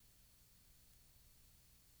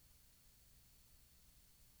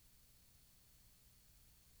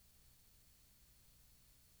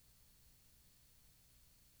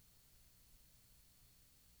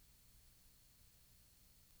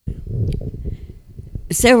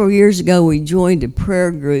several years ago, we joined a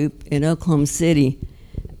prayer group in Oklahoma City,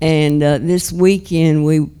 and this weekend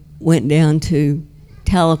we went down to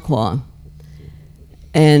Tahlequah.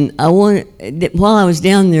 And while I was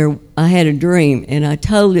down there, I had a dream, and I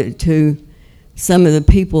told it to some of the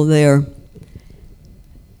people there.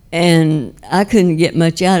 And I couldn't get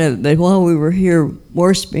much out of it, but while we were here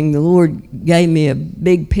worshiping, the Lord gave me a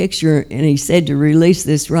big picture, and He said to release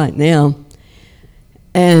this right now.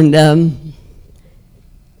 And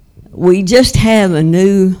we just have a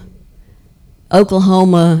new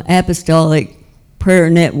Oklahoma Apostolic Prayer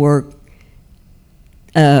Network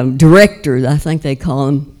director, I think they call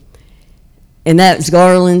him, and that's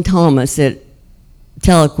Garland Thomas at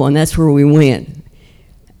Tahlequah, and that's where we went.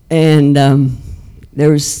 And there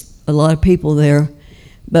was a lot of people there.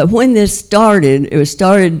 But when this started, it was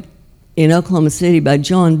started in Oklahoma City by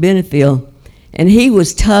John Benefield, and he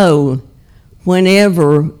was told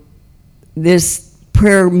whenever this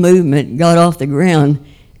prayer movement got off the ground,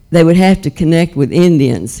 they would have to connect with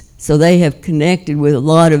Indians. So they have connected with a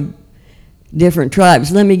lot of different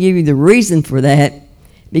tribes. Let me give you the reason for that.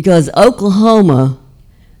 Because Oklahoma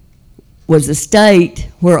was a state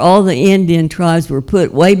where all the Indian tribes were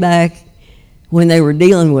put way back when they were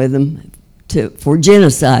dealing with them for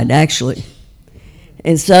genocide, actually.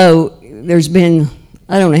 And so there's been,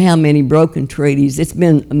 I don't know how many broken treaties. It's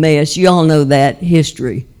been a mess. You all know that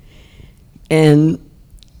history. And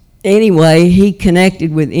anyway, he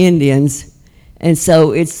connected with Indians. And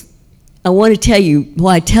so I want to tell you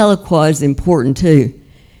why Tahlequah is important too.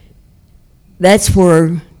 That's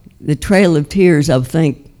where the Trail of Tears, I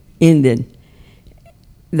think, ended.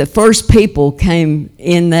 The first people came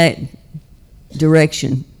in that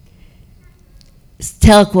direction.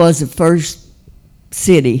 Tahlequah was the first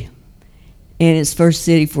city, and it's first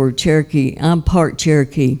city for Cherokee. I'm part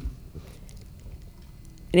Cherokee.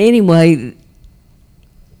 And anyway,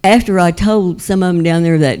 after I told some of them down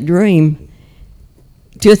there that dream,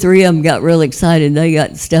 2 or 3 of them got real excited. They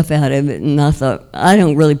got stuff out of it, and I thought, I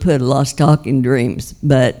don't really put a lot of stock in dreams,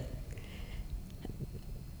 but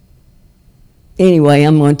anyway,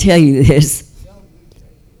 I'm going to tell you this.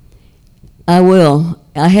 I will.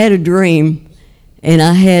 I had a dream,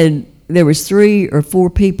 and there was 3 or 4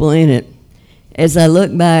 people in it. As I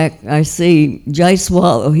look back, I see Jay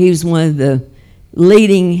Swallow. He was one of the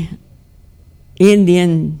leading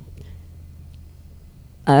Indian,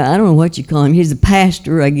 I don't know what you call him. He's a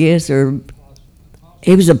pastor, I guess, or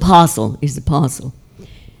he was apostle. He's an apostle.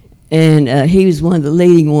 And he was one of the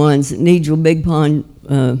leading ones. Negel Big Pond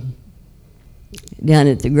down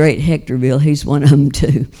at the Great Hectorville, he's one of them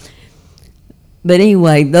too. But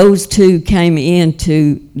anyway, those 2 came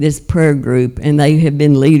into this prayer group, and they have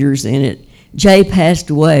been leaders in it. Jay passed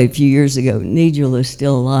away a few years ago. Negel is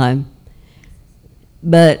still alive.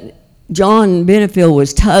 But John Benefield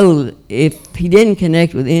was told if he didn't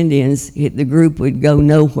connect with Indians, the group would go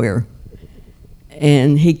nowhere.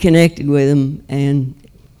 And he connected with them, and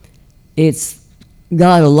it's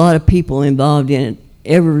got a lot of people involved in it.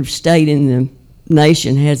 Every state in the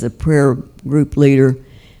nation has a prayer group leader.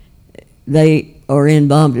 They are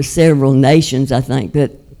involved in several nations, I think,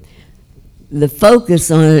 but the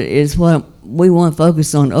focus on it is what we want to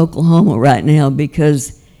focus on Oklahoma right now,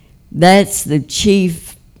 because that's the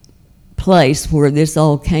chief place where this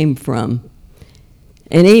all came from.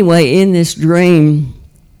 And anyway, in this dream,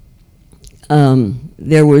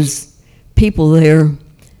 there was people there.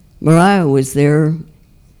 Mariah was there, and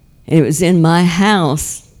it was in my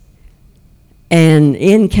house, and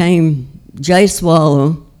in came Jay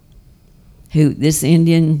Swallow, who this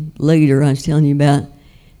Indian leader I was telling you about,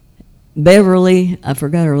 Beverly, I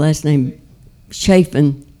forgot her last name,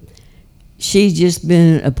 Chafin. She's just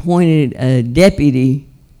been appointed a deputy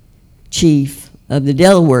chief of the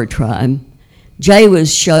Delaware tribe. Jay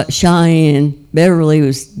was Cheyenne, Beverly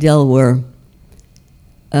was Delaware.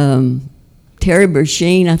 Terry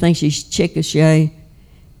Bersheen, I think she's Chickasha.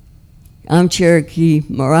 I'm Cherokee,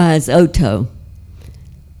 Mariah's Oto.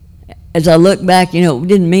 As I look back, it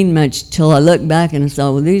didn't mean much till I looked back and I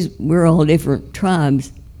saw, well, we're all different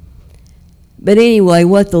tribes. But anyway,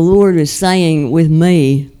 what the Lord is saying with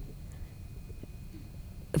me,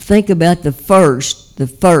 think about the first.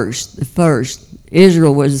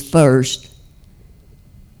 Israel was first.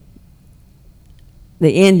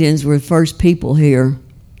 The Indians were the first people here.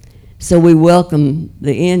 So we welcome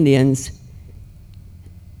the Indians.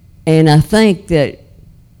 And I think that,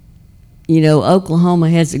 Oklahoma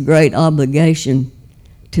has a great obligation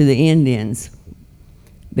to the Indians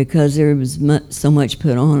because there was so much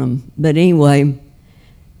put on them. But anyway,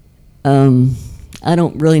 I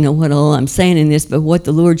don't really know what all I'm saying in this, but what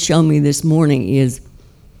the Lord showed me this morning is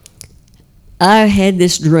I had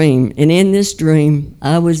this dream, and in this dream,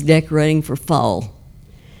 I was decorating for fall.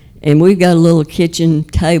 And we've got a little kitchen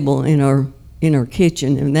table in our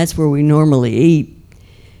kitchen, and that's where we normally eat.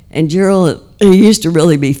 And Gerald, he used to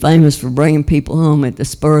really be famous for bringing people home at the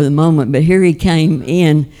spur of the moment, but here he came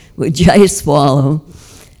in with Jay Swallow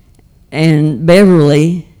and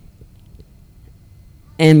Beverly,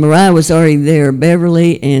 and Mariah was already there.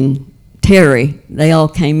 Beverly and Terry, they all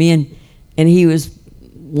came in, and he was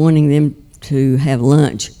wanting them to have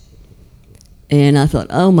lunch. And I thought,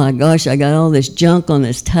 oh my gosh, I got all this junk on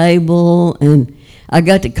this table, and I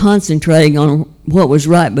got to concentrating on what was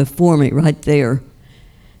right before me, right there.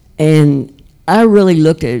 And I really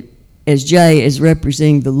looked at as Jay as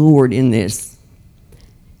representing the Lord in this.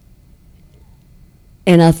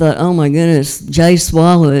 And I thought, oh my goodness, Jay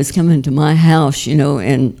Swallow is coming to my house,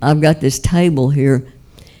 and I've got this table here.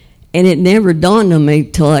 And it never dawned on me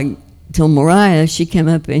till Mariah, she came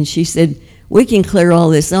up and she said, we can clear all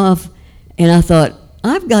this off. And I thought,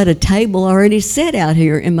 I've got a table already set out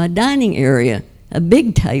here in my dining area, a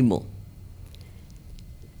big table.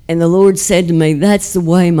 And the Lord said to me, that's the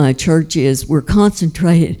way my church is. We're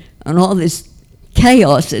concentrated on all this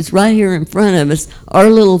chaos that's right here in front of us, our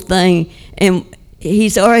little thing, and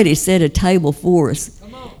He's already set a table for us.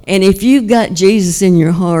 And if you've got Jesus in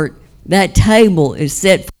your heart, that table is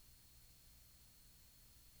set for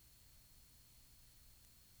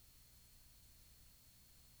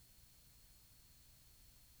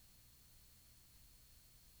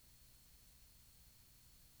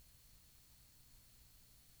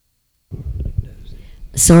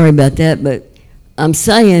Sorry about that, but I'm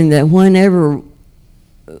saying that whenever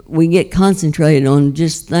we get concentrated on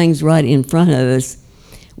just things right in front of us,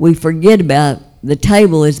 we forget about the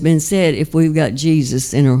table has been set if we've got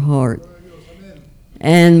Jesus in our heart.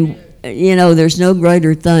 And, there's no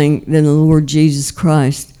greater thing than the Lord Jesus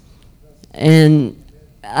Christ. And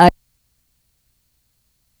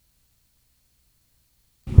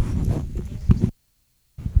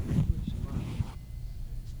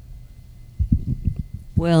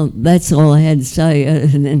well, that's all I had to say, other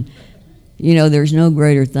than, there's no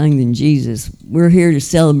greater thing than Jesus. We're here to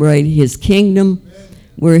celebrate His kingdom.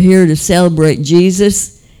 We're here to celebrate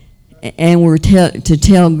Jesus, and we're to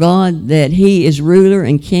tell God that He is ruler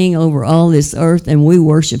and king over all this earth, and we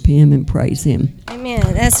worship Him and praise Him. Amen.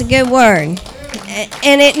 That's a good word.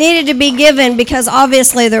 And it needed to be given because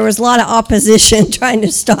obviously there was a lot of opposition trying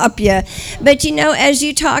to stop you. But as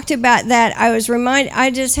you talked about that,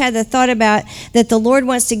 I just had the thought about that the Lord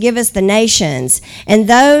wants to give us the nations. And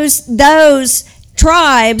those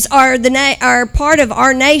tribes are part of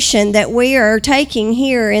our nation that we are taking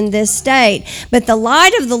here in this state. But the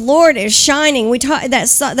light of the Lord is shining.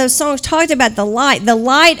 Those songs talked about the light. The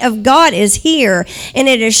light of God is here, and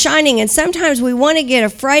it is shining. And sometimes we want to get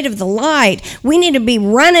afraid of the light. We need to be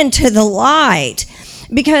running to the light.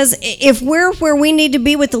 Because if we're where we need to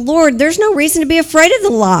be with the Lord, there's no reason to be afraid of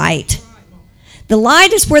the light. The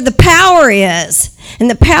light is where the power is. And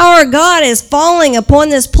the power of God is falling upon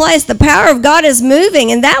this place. The power of God is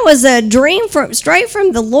moving. And that was a dream straight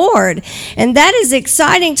from the Lord. And that is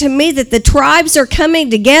exciting to me that the tribes are coming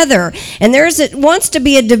together. And wants to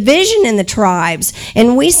be a division in the tribes.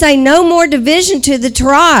 And we say no more division to the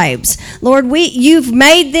tribes. Lord, you've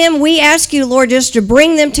made them. We ask you, Lord, just to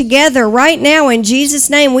bring them together right now in Jesus'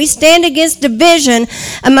 name. We stand against division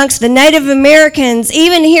amongst the Native Americans,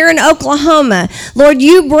 even here in Oklahoma. Lord,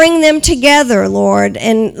 you bring them together, Lord.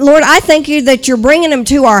 And Lord, I thank you that you're bringing them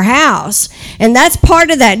to our house. And that's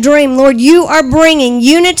part of that dream. Lord, you are bringing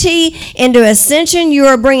unity into Ascension. You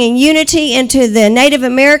are bringing unity into the Native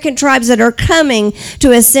American tribes that are coming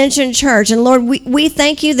to Ascension Church. And Lord, we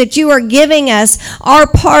thank you that you are giving us our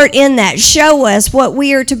part in that. Show us what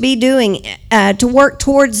we are to be doing to work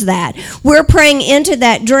towards that. We're praying into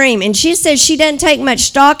that dream. And she says she doesn't take much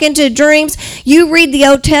stock into dreams. You read the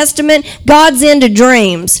Old Testament, God's into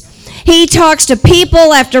dreams. He talks to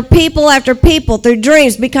people after people after people through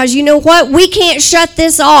dreams because you know what? We can't shut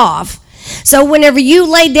this off. So whenever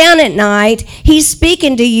you lay down at night, He's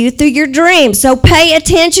speaking to you through your dreams. So pay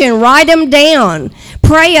attention, write them down,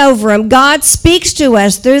 pray over them. God speaks to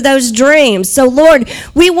us through those dreams. So Lord,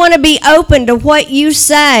 we want to be open to what you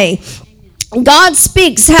say. God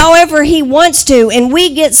speaks however He wants to, and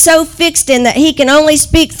we get so fixed in that He can only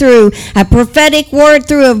speak through a prophetic word,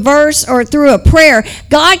 through a verse, or through a prayer.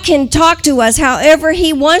 God can talk to us however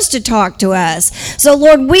He wants to talk to us. So,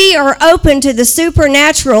 Lord, we are open to the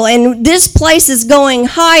supernatural, and this place is going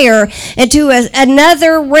higher into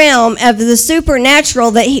another realm of the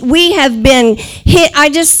supernatural that we have been hit. I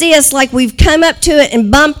just see us like we've come up to it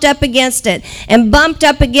and bumped up against it and bumped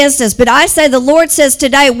up against us. But I say the Lord says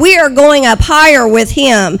today we are going up up higher with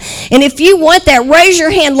him. And if you want that, raise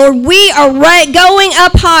your hand. Lord, we are going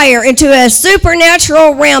up higher into a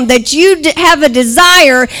supernatural realm that you have a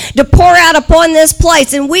desire to pour out upon this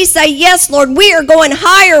place. And we say, yes, Lord, we are going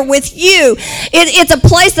higher with you. It's a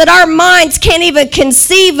place that our minds can't even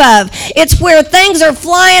conceive of. It's where things are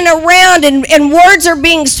flying around and words are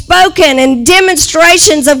being spoken and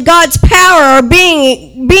demonstrations of God's power are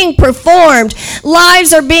being performed.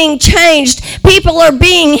 Lives are being changed. People are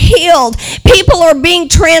being healed. People are being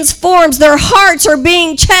transformed. Their hearts are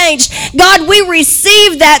being changed. God, we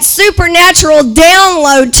receive that supernatural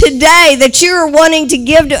download today that you are wanting to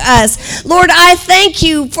give to us. Lord, I thank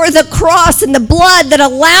you for the cross and the blood that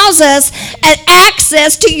allows us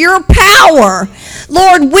access to your power.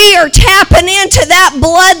 Lord, we are tapping into that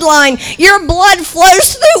bloodline. Your blood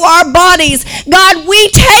flows through our bodies. God, we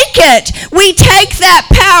take it. We take that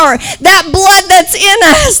power, that blood that's in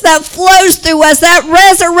us, that flows through us, that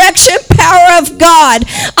resurrection power of God.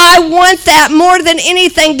 I want that more than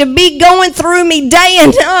anything to be going through me day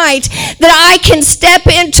and night, that I can step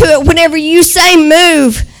into it whenever you say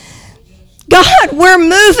move. God, we're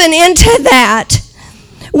moving into that.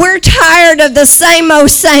 We're tired of the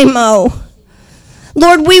same-o.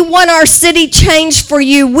 Lord, we want our city changed for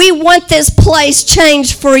you. We want this place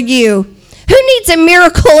changed for you. Who needs a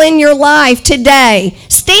miracle in your life today?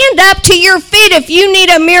 Stand up to your feet if you need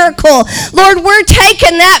a miracle. Lord, we're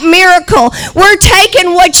taking that miracle. We're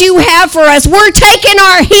taking what you have for us. We're taking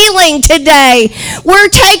our healing today. We're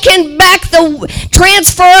taking back the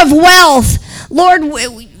transfer of wealth. Lord,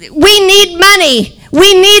 we need money.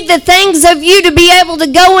 We need the things of you to be able to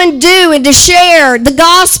go and do and to share the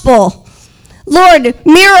gospel. Lord,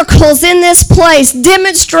 miracles in this place,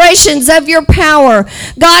 demonstrations of your power.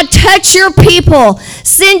 God, touch your people.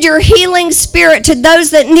 Send your healing spirit to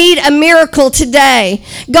those that need a miracle today.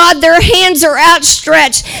 God, their hands are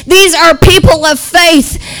outstretched. These are people of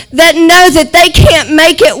faith that know that they can't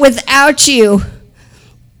make it without you.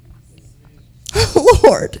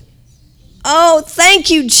 Lord, oh, thank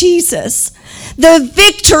you, Jesus. The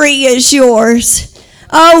victory is yours.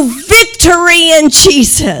 Oh, victory in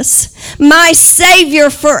Jesus, my Savior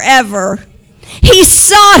forever. He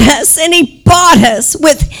sought us and he bought us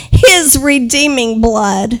with his redeeming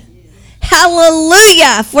blood.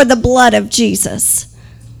 Hallelujah for the blood of Jesus.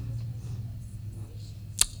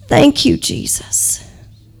 Thank you, Jesus.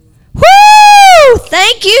 Woo!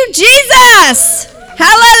 Thank you, Jesus.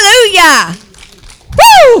 Hallelujah.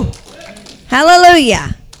 Woo!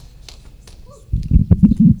 Hallelujah.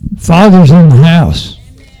 Father's in the house.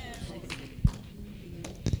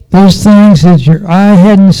 Those things that your eye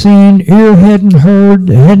hadn't seen, ear hadn't heard,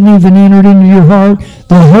 hadn't even entered into your heart,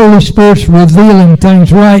 the Holy Spirit's revealing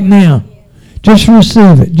things right now. Just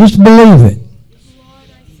receive it. Just believe it.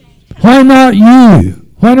 Why not you?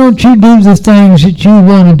 Why don't you do the things that you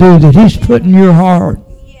want to do that he's put in your heart?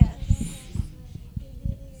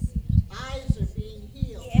 Eyes are being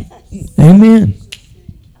healed. Yes. Amen.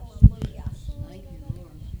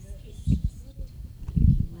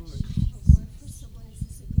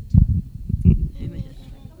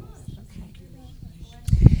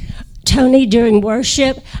 Tony, during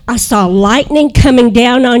worship, I saw lightning coming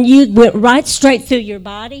down on you, went right straight through your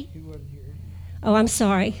body. Oh, I'm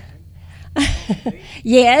sorry.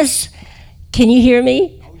 Yes. Can you hear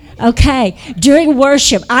me? Okay. During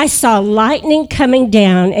worship, I saw lightning coming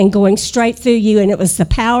down and going straight through you, and it was the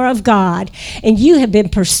power of God. And you have been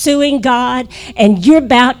pursuing God, and you're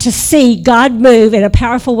about to see God move in a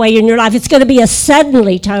powerful way in your life. It's going to be a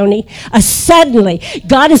suddenly, Tony, a suddenly.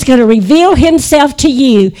 God is going to reveal himself to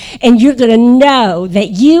you, and you're going to know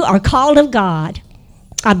that you are called of God.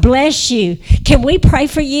 I bless you. Can we pray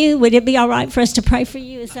for you? Would it be all right for us to pray for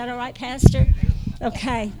you? Is that all right, Pastor?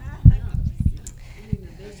 Okay.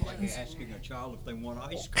 Asking a child if they want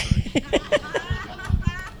ice cream.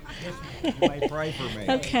 You may pray for me.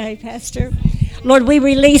 Okay, Pastor. Lord, we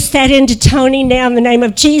release that into Tony now in the name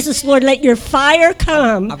of Jesus. Lord, let your fire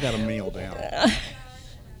come. I've got a meal down.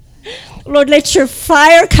 Lord, let your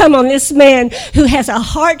fire come on this man who has a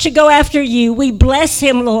heart to go after you. We bless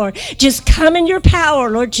him, Lord. Just come in your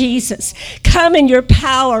power, Lord Jesus. Come in your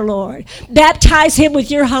power, Lord. Baptize him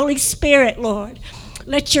with your Holy Spirit, Lord.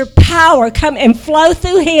 Let your power come and flow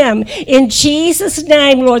through him in Jesus'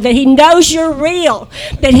 name, Lord, that he knows you're real,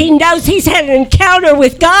 that he knows he's had an encounter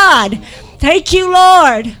with God. Thank you,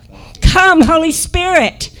 Lord. Come, Holy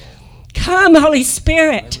Spirit. Come, Holy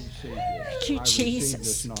Spirit. Thank you,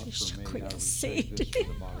 Jesus. Okay, I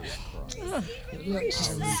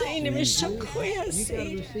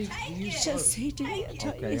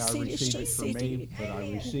receive it for me, but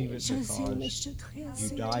I receive it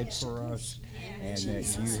because you died for us and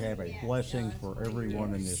that you have a blessing for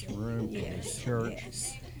everyone in this room, for this church,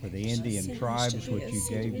 for the Indian tribes, which you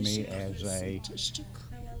gave me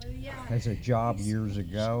as a job years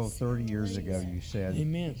ago, 30 years ago, you said.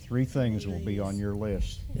 Amen. 3 things will be on your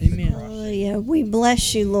list. Amen. Hallelujah. We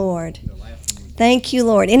bless you, Lord. Thank you,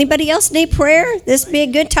 Lord. Anybody else need prayer? This be a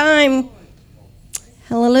good time.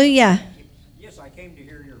 Hallelujah. Yes, I came to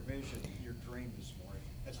hear your vision, your dream this morning.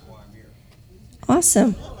 That's why I'm here.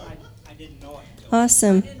 Awesome. I didn't know it until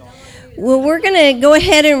Awesome. Well, we're going to go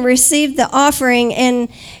ahead and receive the offering. And,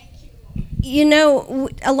 you know,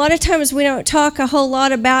 a lot of times we don't talk a whole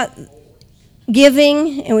lot about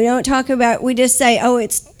giving, and we don't talk about, we just say, oh,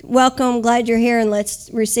 it's welcome, glad you're here, and let's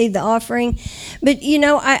receive the offering. But, you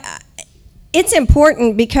know, it's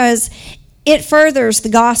important because it furthers the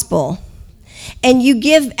gospel, and you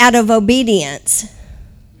give out of obedience.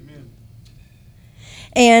 Amen.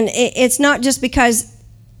 And it's not just because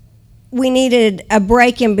we needed a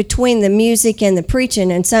break in between the music and the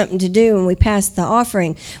preaching and something to do, and we passed the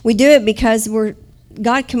offering. We do it because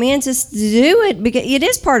God commands us to do it, because it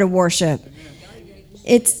is part of worship.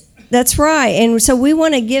 That's right, and so we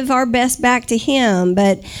want to give our best back to Him.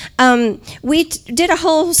 But we did a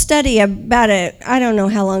whole study about it, I don't know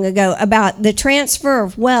how long ago, about the transfer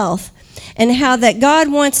of wealth and how that God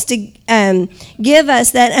wants to give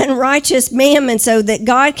us that unrighteous mammon so that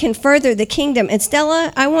God can further the kingdom. And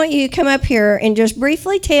Stella, I want you to come up here and just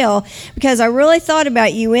briefly tell, because I really thought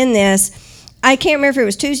about you in this. I can't remember if it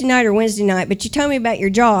was Tuesday night or Wednesday night, but you told me about your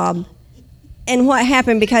job and what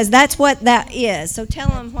happened, because that's what that is. So tell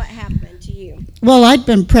them what happened to you. Well, I'd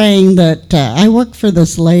been praying that I work for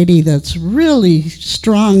this lady that's really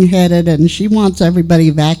strong-headed, and she wants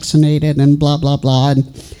everybody vaccinated and blah, blah, blah.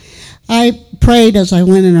 And I prayed as I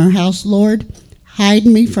went in her house, Lord, hide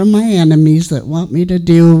me from my enemies that want me to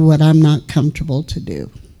do what I'm not comfortable to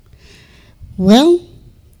do. Well,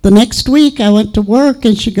 the next week I went to work,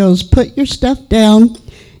 and she goes, put your stuff down,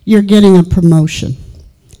 you're getting a promotion.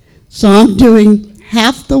 So I'm doing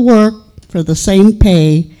half the work for the same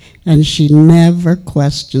pay, and she never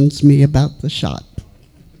questions me about the shot.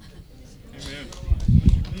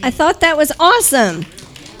 I thought that was awesome.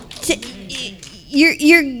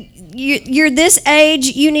 You're this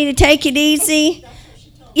age, you need to take it easy.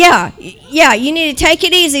 Yeah, you need to take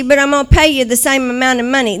it easy, but I'm going to pay you the same amount of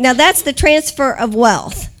money. Now, that's the transfer of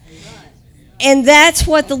wealth. And that's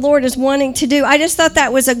what the Lord is wanting to do. I just thought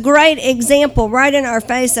that was a great example right in our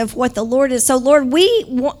face of what the Lord is. So, Lord,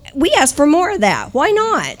 we ask for more of that. Why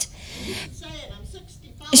not?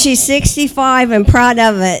 She's 65 and proud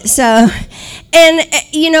of it. So, and,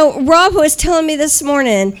 you know, Rob was telling me this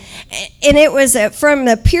morning, and it was from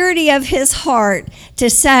the purity of his heart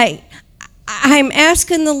to say, I'm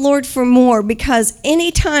asking the Lord for more, because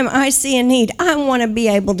anytime I see a need, I want to be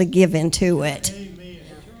able to give into it.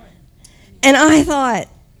 And I thought,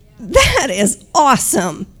 that is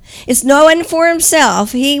awesome. It's knowing for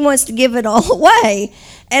himself. He wants to give it all away.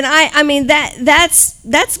 And I mean,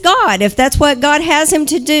 that's God, if that's what God has him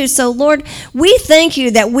to do. So, Lord, we thank you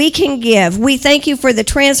that we can give. We thank you for the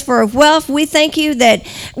transfer of wealth. We thank you that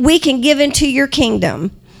we can give into your kingdom.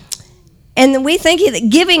 And we thank you that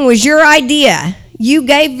giving was your idea. You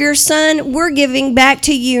gave your son. We're giving back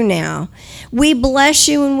to you now. We bless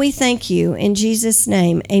you and we thank you. In Jesus'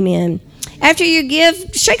 name, amen. After you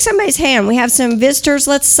give, shake somebody's hand. We have some visitors.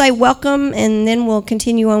 Let's say welcome, and then we'll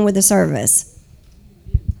continue on with the service.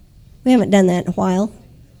 We haven't done that in a while.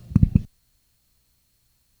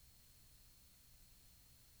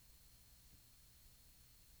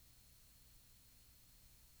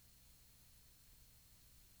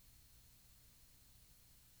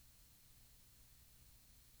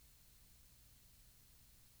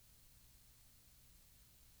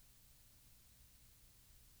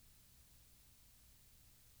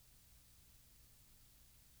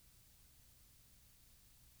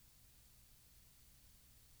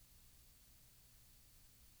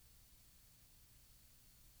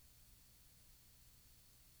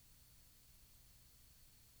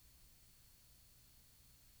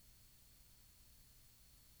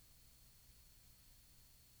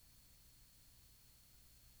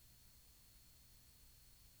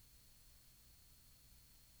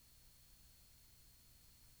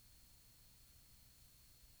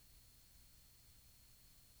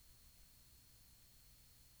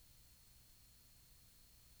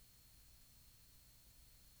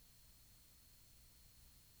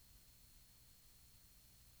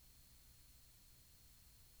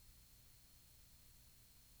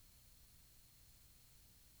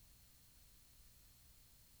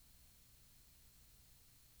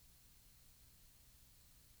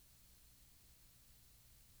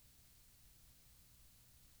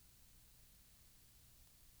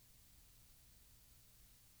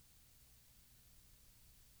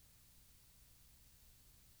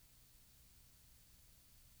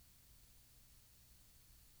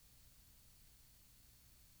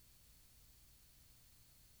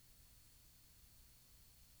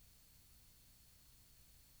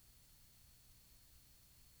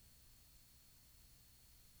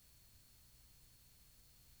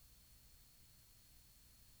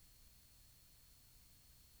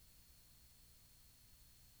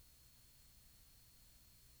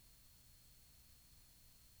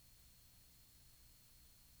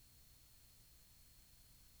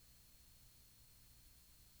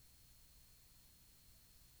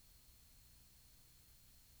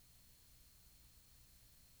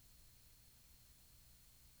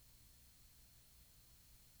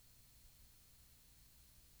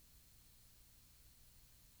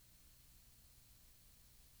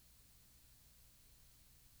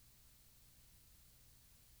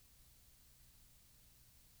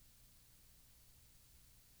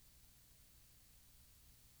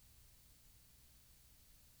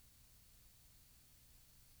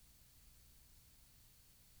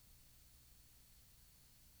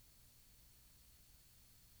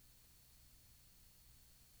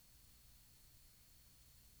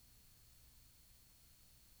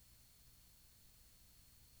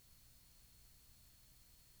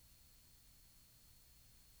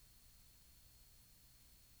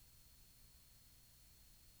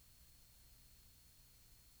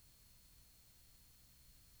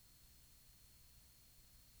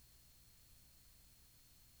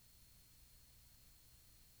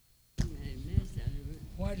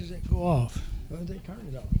 Why does it go off? Oh, they turned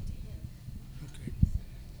it off. Okay.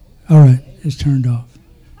 All right, it's turned off.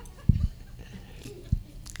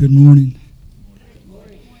 Good morning.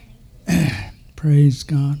 Praise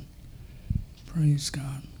God. Praise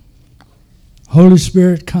God. Holy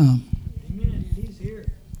Spirit, come. Amen. He's here.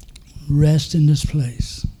 Rest in this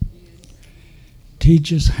place.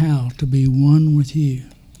 Teach us how to be one with you.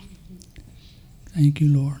 Thank you,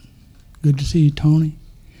 Lord. Good to see you, Tony.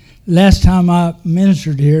 Last time I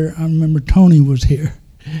ministered here, I remember Tony was here.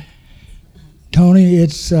 Tony,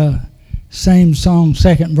 it's same song,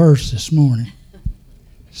 second verse this morning.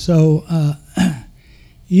 So, I'm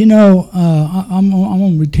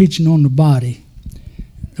going to be teaching on the body,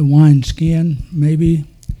 the wineskin, maybe.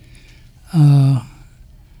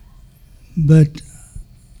 But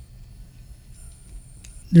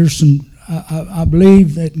there's some, I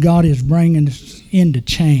believe that God is bringing us into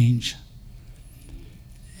change.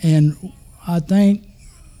 And I think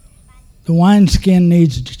the wineskin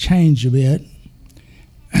needs to change a bit.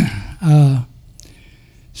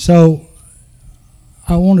 So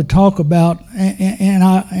I want to talk about,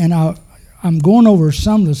 I'm going over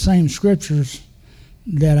some of the same scriptures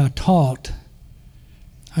that I taught.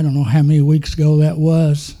 I don't know how many weeks ago that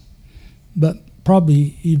was, but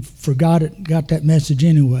probably you forgot it, got that message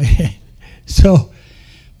anyway.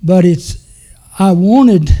 But I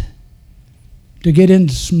wanted to get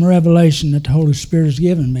into some revelation that the Holy Spirit has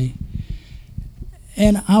given me.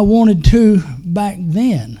 And I wanted to back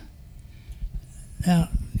then. Now,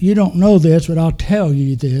 you don't know this, but I'll tell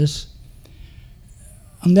you this.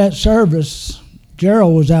 On that service,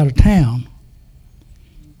 Gerald was out of town.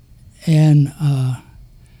 And I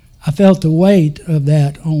felt the weight of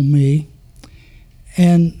that on me.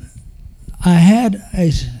 And I had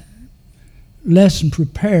a lesson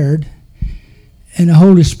prepared, and the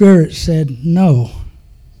Holy Spirit said, no.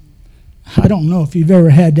 I don't know if you've ever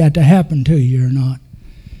had that to happen to you or not.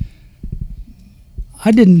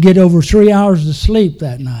 I didn't get over 3 hours of sleep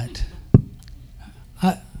that night.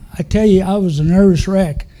 I tell you, I was a nervous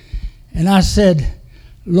wreck. And I said,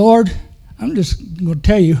 Lord, I'm just going to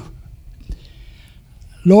tell you,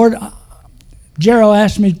 Lord, Gerald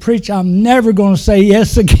asked me to preach. I'm never going to say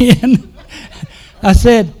yes again. I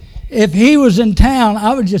said, if he was in town,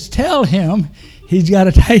 I would just tell him he's got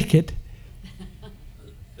to take it.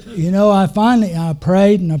 I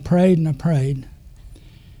prayed and I prayed and I prayed.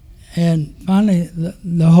 And finally,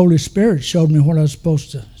 the Holy Spirit showed me what I was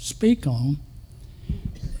supposed to speak on.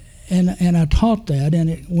 And I taught that, and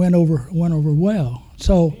it went over well.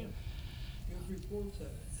 So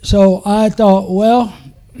I thought, well,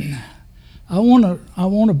 I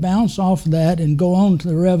want to bounce off of that and go on to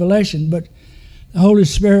the revelation, but the Holy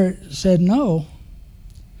Spirit said no.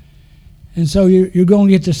 And so you're going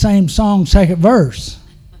to get the same song, second verse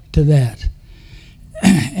to that.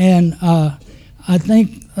 And I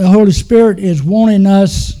think the Holy Spirit is wanting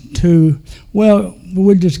us to, well,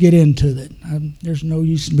 we'll just get into it. There's no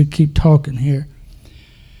use to keep talking here.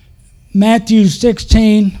 Matthew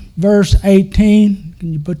 16, verse 18.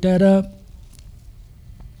 Can you put that up?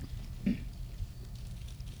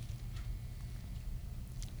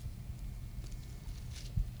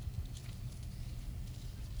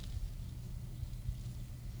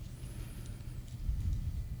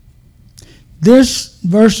 This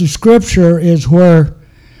verse of Scripture is where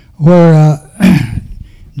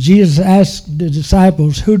Jesus asked the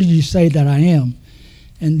disciples, who did you say that I am?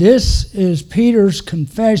 And this is Peter's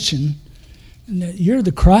confession that you're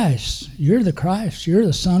the Christ. You're the Christ. You're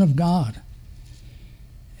the Son of God.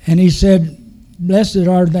 And he said, blessed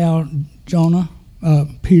art thou,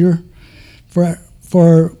 Peter,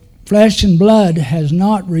 for flesh and blood has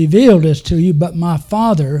not revealed this to you, but my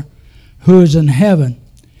Father who is in heaven.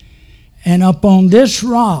 And upon this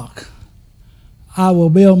rock I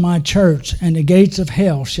will build my church, and the gates of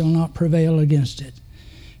hell shall not prevail against it.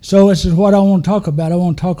 So this is what I want to talk about. I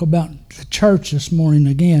want to talk about the church this morning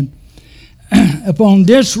again. Upon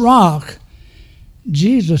this rock,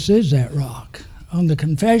 Jesus is that rock. On the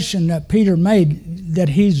confession that Peter made that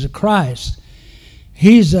he's the Christ.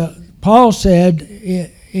 Paul said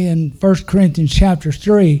in 1 Corinthians chapter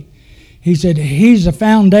 3, he said, he's a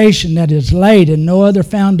foundation that is laid, and no other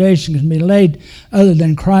foundation can be laid other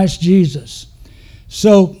than Christ Jesus.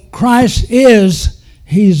 So Christ he's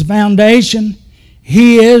the foundation.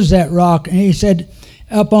 He is that rock. And he said,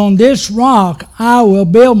 upon this rock I will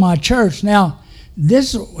build my church. Now,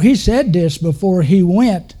 he said this before he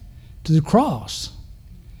went to the cross.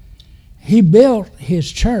 He built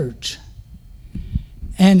his church.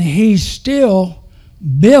 And he's still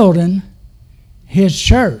building his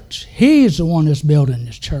church. He's the one that's building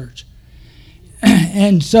his church.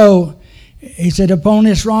 And so He said, upon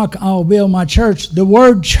this rock I'll build my church. The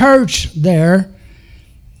word church there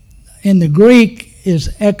in the Greek is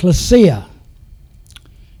ecclesia.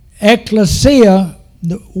 Ecclesia,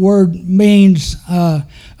 the word means a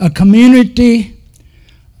community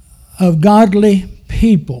of godly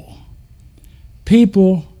people.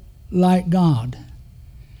 People like God.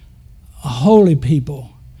 A holy people.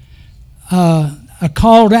 A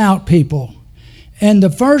called out people. And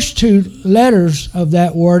the first two letters of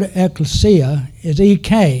that word, ecclesia, is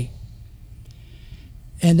ek.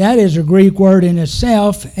 And that is a Greek word in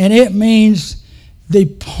itself, and it means the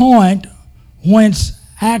point whence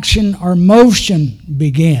action or motion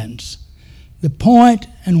begins. The point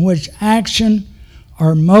in which action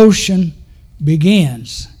or motion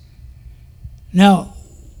begins. Now,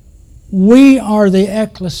 we are the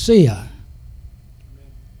ecclesia.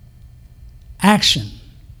 Action.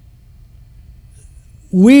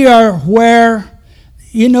 We are where,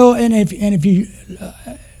 and if you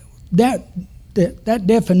that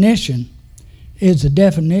definition is the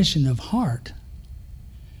definition of heart.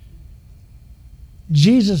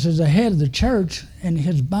 Jesus is the head of the church, and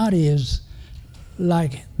his body is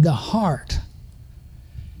like the heart.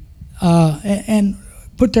 And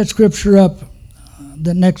put that scripture up,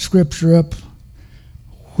 the next scripture up,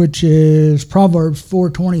 which is Proverbs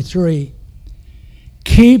 4:23.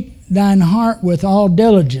 Keep thine heart with all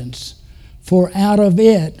diligence, for out of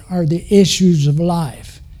it are the issues of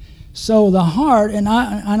life. So the heart, and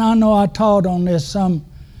I know I taught on this some,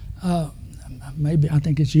 maybe I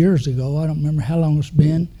think it's years ago, I don't remember how long it's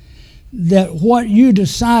been, that what you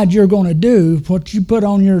decide you're going to do, what you put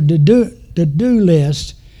on your to-do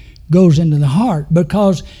list, goes into the heart,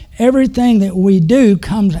 because everything that we do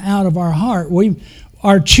comes out of our heart.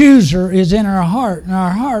 Our chooser is in our heart, and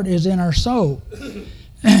our heart is in our soul.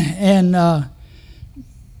 And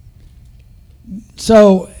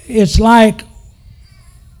so it's like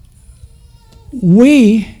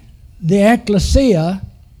we, the ecclesia,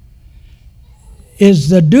 is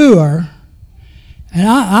the doer, and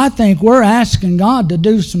I think we're asking God to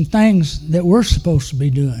do some things that we're supposed to be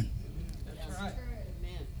doing.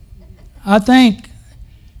 I think,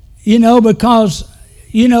 because,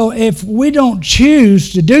 if we don't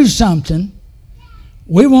choose to do something,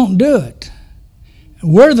 we won't do it.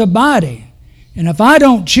 We're the body. And if I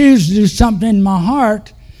don't choose to do something in my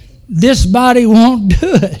heart, this body won't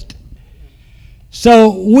do it.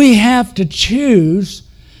 So we have to choose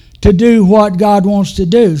to do what God wants to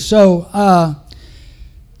do. So I'm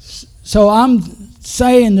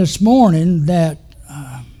saying this morning that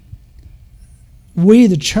we,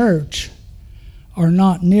 the church, are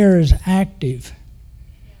not near as active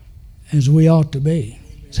as we ought to be.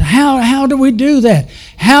 So how do we do that?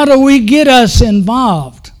 How do we get us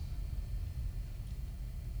involved?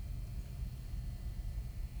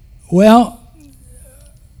 Well,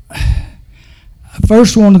 I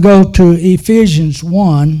first want to go to Ephesians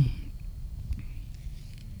 1.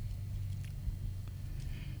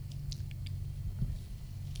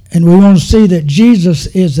 And we want to see that Jesus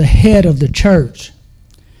is the head of the church.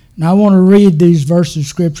 Now I want to read these verses of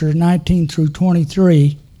Scripture, 19 through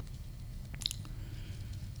 23.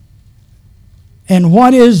 And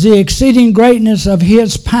what is the exceeding greatness of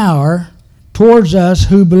his power towards us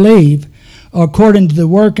who believe, according to the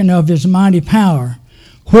working of his mighty power,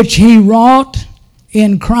 which he wrought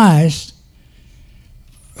in Christ.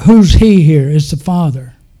 Who's he here? It's the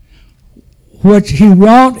Father. Which he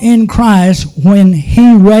wrought in Christ when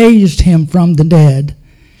he raised him from the dead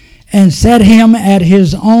and set him at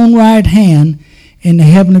his own right hand in the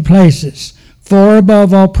heavenly places, far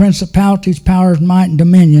above all principalities, powers, might, and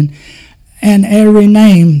dominion, and every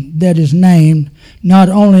name that is named, not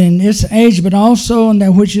only in this age, but also in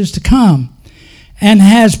that which is to come, and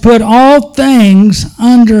has put all things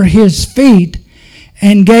under his feet,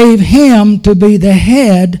 and gave him to be the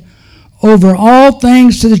head over all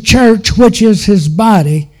things to the church, which is his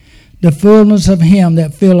body, the fullness of him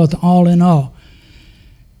that filleth all in all.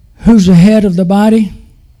 Who's the head of the body?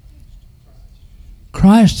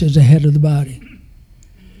 Christ is the head of the body.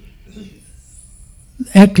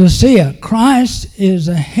 Ecclesia. Christ is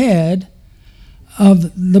the head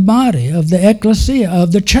of the body, of the ecclesia,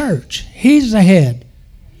 of the church. He's the head.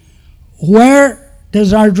 Where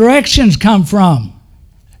does our directions come from?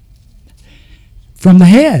 From the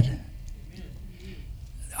head.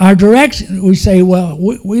 Our direction, we say, well,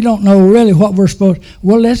 we don't know really what we're supposed to.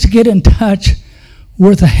 Well, let's get in touch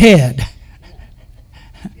with the head.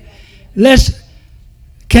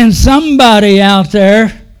 Can somebody out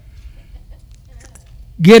there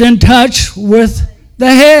get in touch with the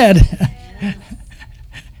head?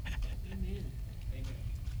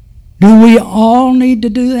 Do we all need to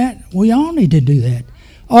do that? We all need to do that.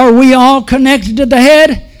 Are we all connected to the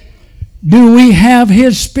head? Do we have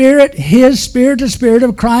His Spirit, the Spirit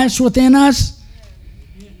of Christ within us?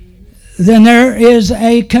 Then there is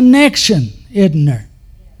a connection, isn't there?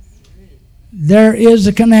 There is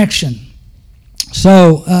a connection.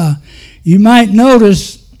 So you might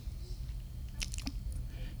notice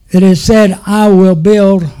that it said, I will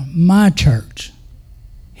build my church.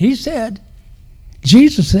 He said,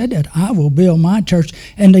 Jesus said that, I will build my church,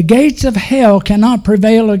 and the gates of hell cannot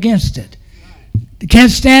prevail against it. They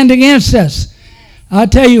can't stand against us. I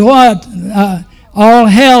tell you what, all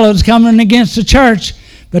hell is coming against the church,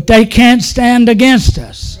 but they can't stand against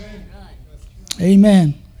us.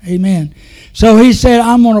 Amen. Amen. So he said,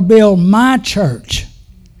 I'm going to build my church.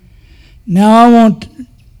 Now I want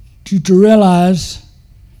you to realize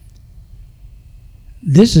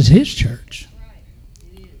this is His church.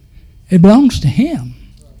 It belongs to Him.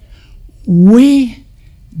 We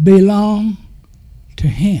belong to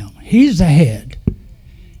Him. He's the head.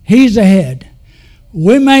 He's the head.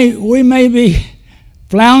 We may be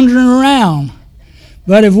floundering around,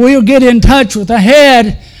 but if we'll get in touch with the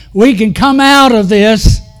head, we can come out of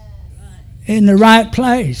this in the right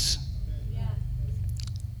place.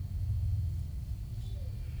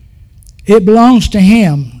 It belongs to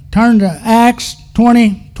Him. Turn to Acts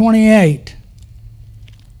 20:28.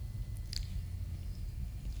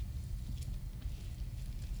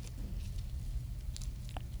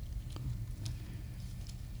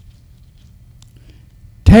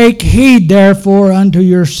 Take heed, therefore, unto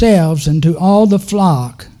yourselves and to all the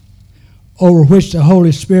flock over which the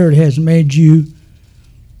Holy Spirit has made you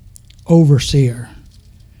overseer,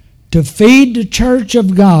 to feed the church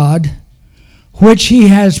of God, which He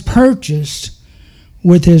has purchased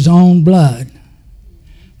with His own blood.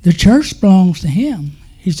 The church belongs to Him.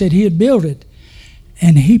 He said He had built it,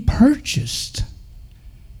 and He purchased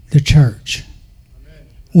the church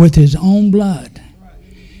with His own blood.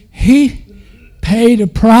 He paid a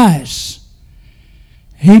price.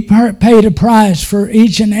 He paid a price for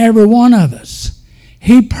each and every one of us.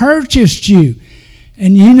 He purchased you.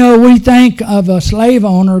 And you know, we think of a slave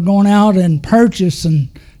owner going out and purchasing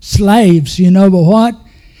slaves, but what?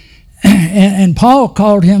 And Paul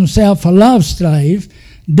called himself a love slave.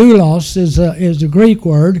 Doulos is a Greek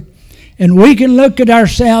word. And we can look at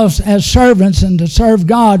ourselves as servants, and to serve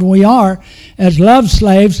God we are as love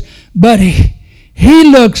slaves, but He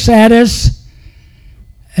looks at us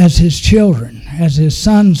as His children, as His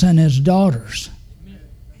sons and His daughters.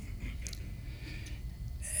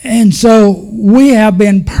 And so we have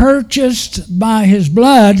been purchased by His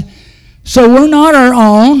blood, so we're not our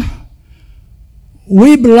own.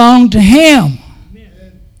 We belong to Him.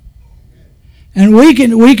 And we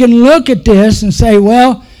can look at this and say,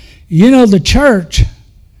 well, the church,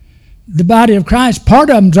 the body of Christ, part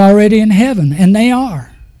of them's already in heaven, and they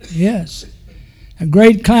are. Yes. A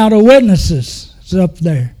great cloud of witnesses is up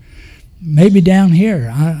there. Maybe down here.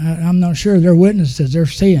 I'm not sure. They're witnesses. They're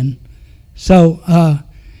seeing. So,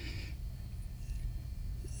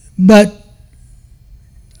 but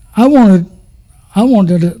I wanted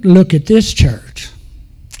to look at this church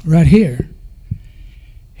right here.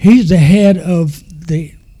 He's the head of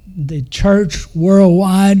the church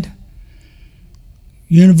worldwide,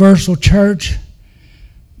 universal church,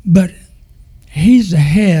 but He's the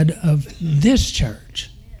head of this church.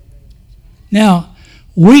 Now,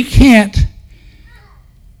 we can't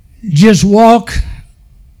just walk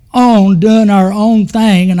on doing our own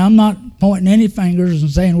thing, and I'm not pointing any fingers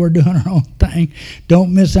and saying we're doing our own thing.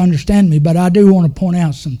 Don't misunderstand me, but I do want to point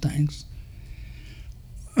out some things.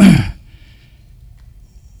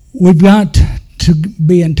 We've got to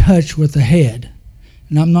be in touch with the head.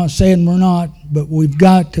 And I'm not saying we're not, but we've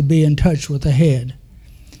got to be in touch with the head.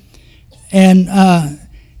 And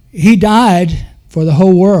He died for the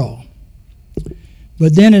whole world.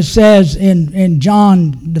 But then it says in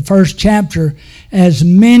John, the first chapter, as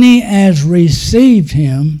many as received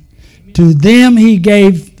Him, to them He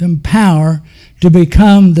gave them power to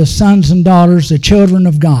become the sons and daughters, the children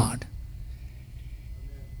of God.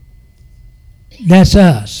 That's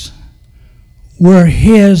us. We're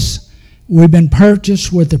His. We've been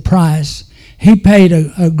purchased with a price. He paid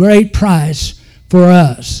a great price for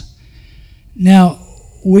us. Now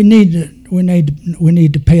we need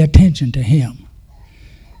to pay attention to Him.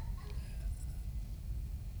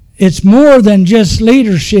 It's more than just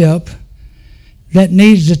leadership that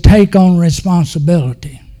needs to take on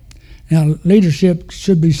responsibility. Now, leadership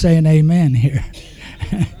should be saying amen here.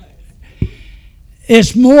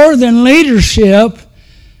 It's more than leadership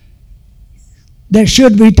that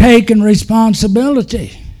should be taking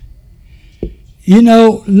responsibility. You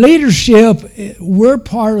know, leadership, we're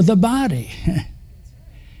part of the body.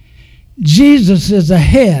 Jesus is the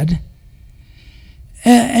head,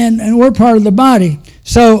 and we're part of the body.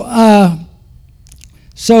 So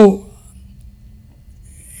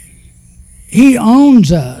he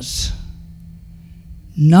owns us,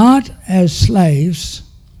 not as slaves,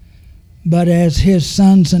 but as his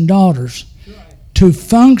sons and daughters. To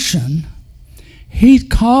function, he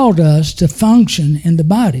called us to function in the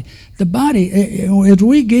body. The body, as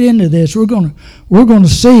we get into this, we're going to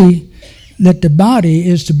see that the body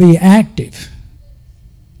is to be active,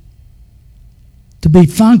 to be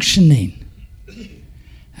functioning.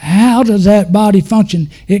 How does that body function?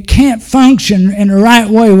 It can't function in the right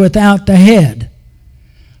way without the head,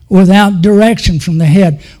 without direction from the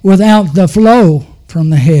head, without the flow from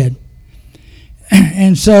the head.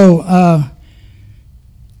 And so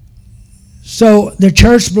the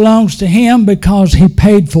church belongs to him because he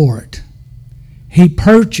paid for it. He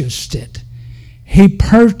purchased it. He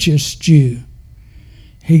purchased you.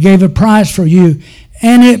 He gave a price for you.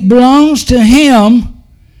 And it belongs to him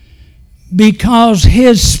because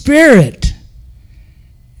his Spirit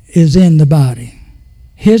is in the body.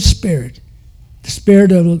 His Spirit. The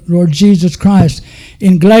Spirit of the Lord Jesus Christ.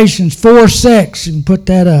 In Galatians 4:6, you can put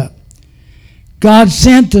that up. God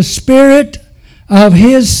sent the Spirit of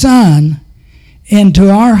his Son into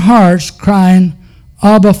our hearts, crying,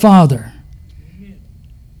 Abba, Father.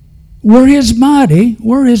 We're his body.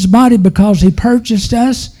 We're his body because he purchased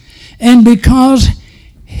us and because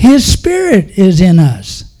his Spirit is in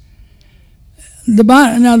us. The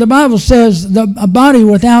Bible says a body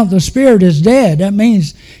without the Spirit is dead. That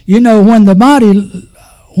means, you know, when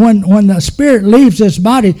the Spirit leaves this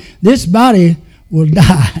body will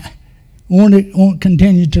die. Won't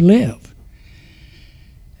continue to live.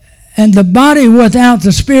 And the body without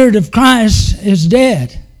the Spirit of Christ is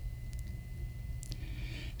dead.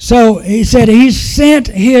 So he said he sent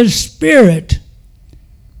his Spirit.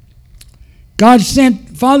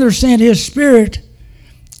 Father sent his Spirit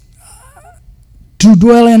to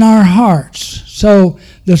dwell in our hearts. So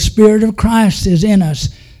the Spirit of Christ is in us.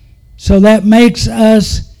 So that makes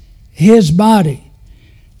us his body.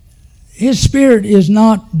 His Spirit is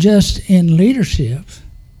not just in leadership.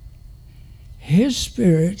 His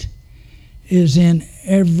Spirit is in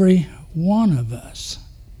every one of us.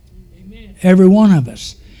 Amen. Every one of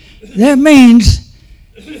us. That means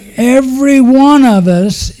every one of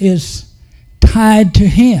us is tied to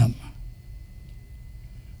him.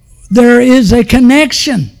 There is a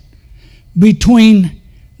connection between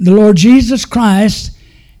the Lord Jesus Christ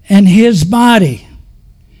and his body.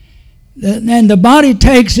 And the body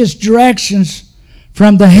takes its directions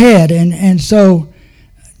from the head. And so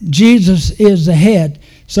Jesus is the head.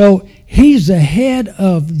 So he's the head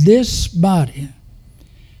of this body.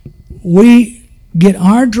 We get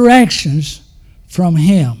our directions from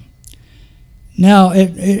him. Now,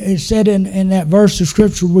 it said in that verse of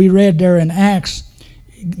Scripture we read there in Acts,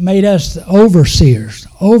 made us overseers.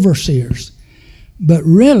 But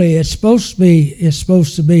really, it's supposed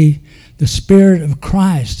to be the Spirit of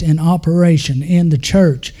Christ in operation in the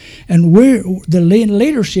church. And the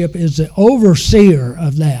leadership is the overseer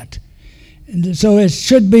of that. And so it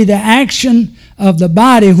should be the action of the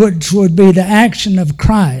body, which would be the action of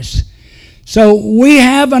Christ. So we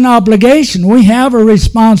have an obligation. We have a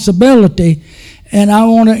responsibility. And I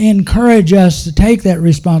want to encourage us to take that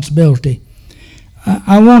responsibility.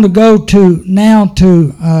 I want to go now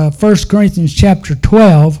to 1 Corinthians chapter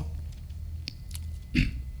 12.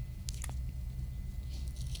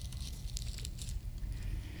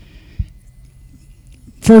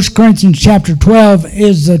 1 Corinthians chapter 12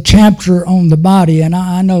 is a chapter on the body, and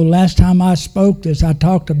I know last time I spoke this, I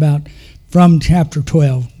talked about from chapter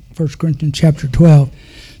 12, 1 Corinthians chapter 12.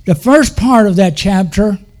 The first part of that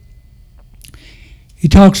chapter, he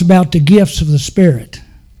talks about the gifts of the Spirit.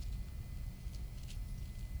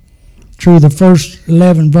 Through the first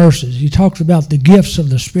 11 verses, he talks about the gifts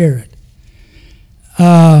of the Spirit.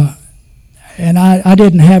 And I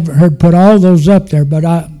didn't have her put all those up there, but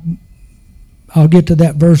I'll get to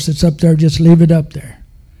that verse that's up there. Just leave it up there.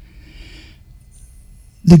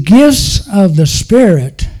 The gifts of the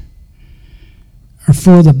Spirit are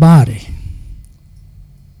for the body.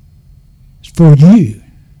 It's for you.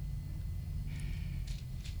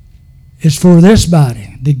 It's for this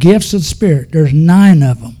body. The gifts of the Spirit. There's 9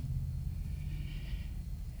 of them.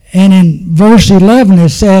 And in verse 11 it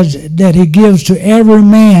says that he gives to every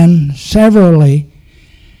man severally,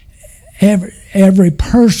 every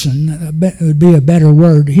person, would be a better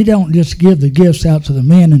word. He don't just give the gifts out to the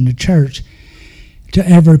men in the church, to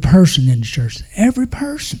every person in the church. Every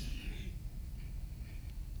person.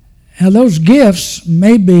 Now, those gifts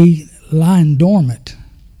may be lying dormant,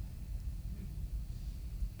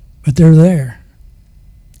 but they're there.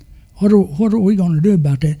 What are we going to do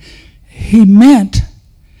about that? He meant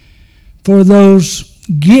for those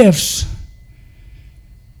gifts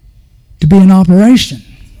to be in operation.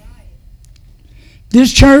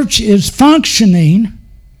 This church is functioning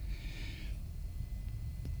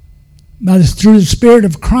through the Spirit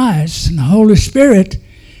of Christ and the Holy Spirit.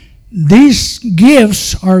 These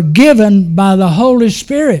gifts are given by the Holy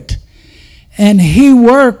Spirit, and He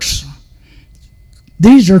works.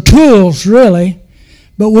 These are tools, really,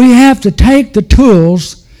 but we have to take the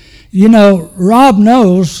tools. You know, Rob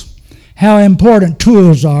knows how important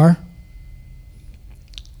tools are.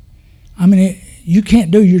 I mean, you can't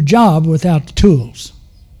do your job without the tools.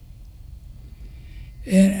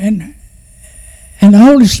 And the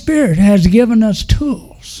Holy Spirit has given us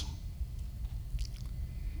tools.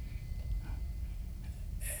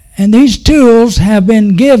 And these tools have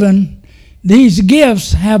been given, these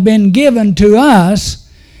gifts have been given to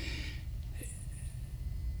us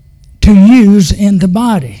to use in the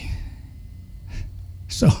body.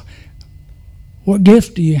 So, what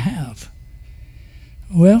gift do you have?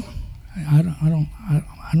 Well, I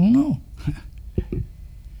don't know.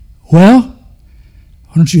 Well,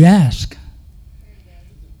 why don't you ask?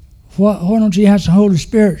 Why don't you ask the Holy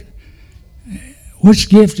Spirit, which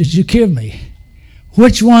gift did you give me?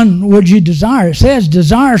 Which one would you desire? It says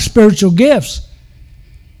desire spiritual gifts.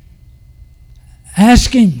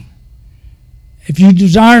 Ask Him. If you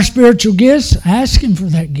desire spiritual gifts, ask Him for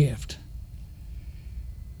that gift.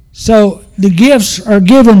 So the gifts are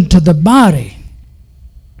given to the body.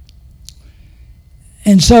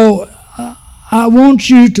 And so I want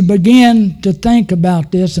you to begin to think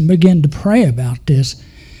about this and begin to pray about this.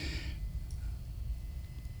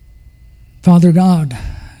 Father God,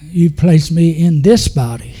 You've placed me in this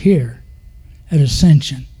body here at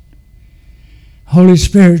Ascension. Holy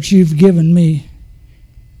Spirit, You've given me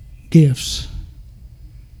gifts.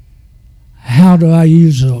 How do I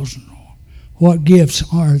use those? What gifts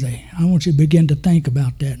are they? I want you to begin to think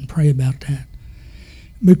about that and pray about that.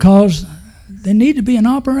 Because they need to be in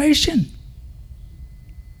operation.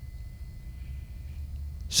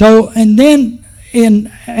 So, and then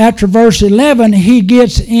after verse 11,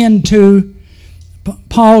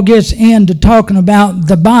 Paul gets into talking about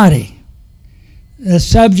the body. The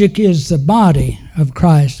subject is the body of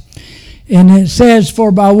Christ. And it says,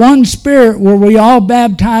 for by one Spirit were we all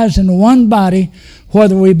baptized into one body,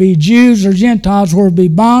 whether we be Jews or Gentiles, whether we be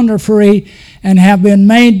bond or free, and have been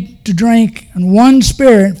made to drink in one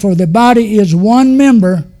Spirit, for the body is one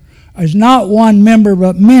member, is not one member,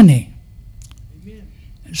 but many. Amen.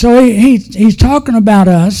 So he's talking about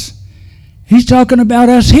us. He's talking about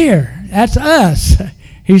us here. That's us.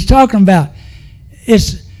 He's talking about.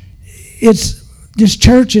 This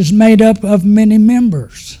church is made up of many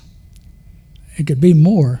members. It could be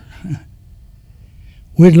more.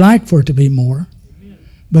 We'd like for it to be more.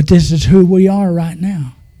 But this is who we are right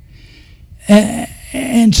now.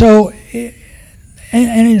 And so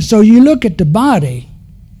you look at the body,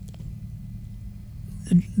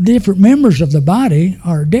 the different members of the body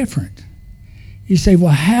are different. You say,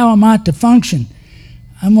 well, how am I to function?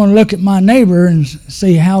 I'm going to look at my neighbor and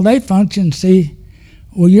see how they function. See,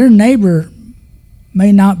 well, your neighbor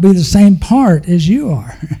may not be the same part as you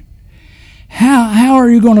are. How are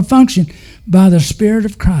you going to function? By the Spirit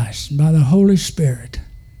of Christ, by the Holy Spirit.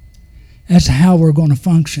 That's how we're going to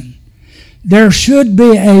function. There should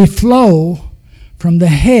be a flow from the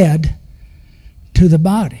head to the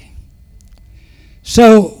body.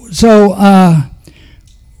 So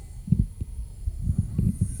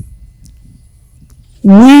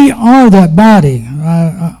we are that body.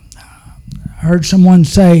 I heard someone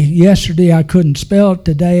say yesterday I couldn't spell it,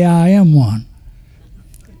 today I am one.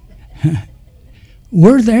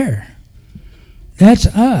 We're there. That's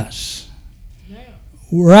us.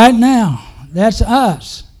 Right now. That's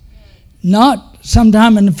us. Not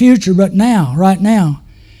sometime in the future, but now, right now.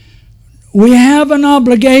 We have an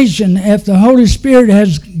obligation, if the Holy Spirit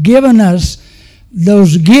has given us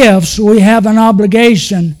those gifts, we have an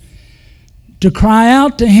obligation to cry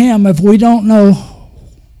out to Him if we don't know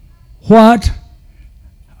what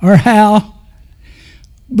or how,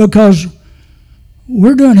 because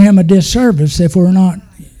we're doing Him a disservice if we're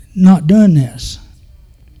not doing this.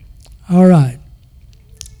 All right.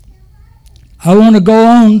 I want to go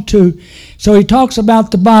on to, so he talks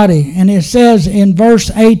about the body, and it says in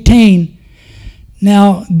verse 18,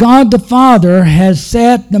 now God the Father has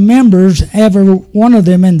set the members, every one of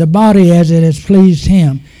them, in the body as it has pleased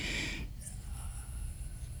Him.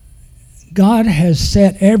 God has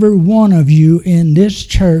set every one of you in this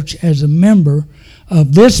church as a member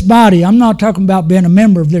of this body. I'm not talking about being a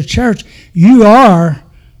member of this church. You are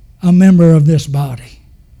a member of this body.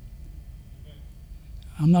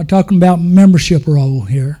 I'm not talking about membership roll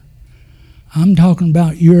here. I'm talking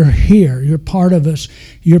about you're here. You're part of us.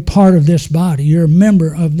 You're part of this body. You're a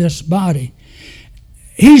member of this body.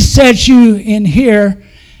 He set you in here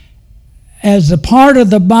as a part of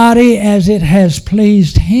the body as it has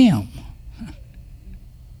pleased Him.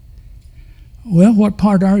 Well, what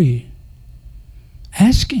part are you?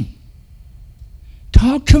 Ask Him.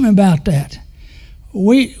 Talk to Him about that.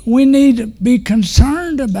 We need to be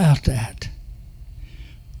concerned about that.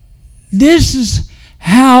 This is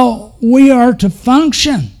how we are to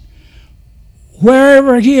function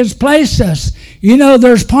wherever He has placed us. You know,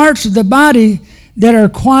 there's parts of the body that are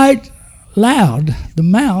quite loud, the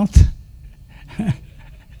mouth.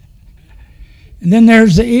 And then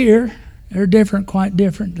there's the ear. They're different, quite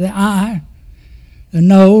different. The eye, the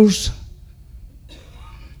nose,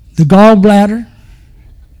 the gallbladder,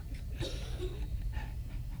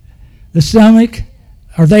 the stomach.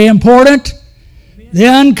 Are they important? The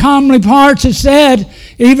uncomely parts is said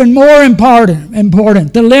even more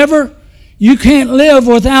important. The liver, you can't live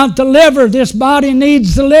without the liver. This body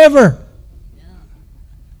needs the liver.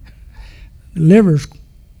 The liver's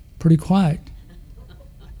pretty quiet.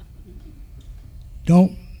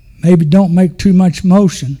 Don't make too much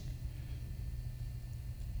motion.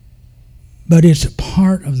 But it's a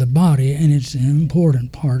part of the body, and it's an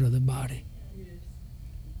important part of the body.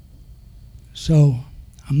 So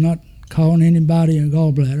I'm not calling anybody a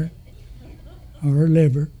gallbladder or a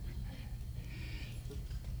liver,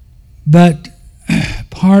 but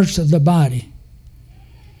parts of the body.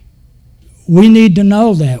 We need to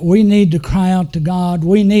know that. We need to cry out to God.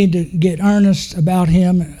 We need to get earnest about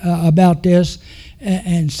Him, about this,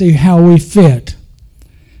 and see how we fit.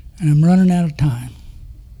 And I'm running out of time.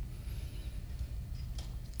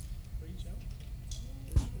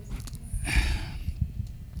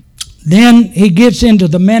 Then he gets into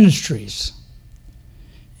the ministries.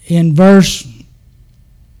 In verse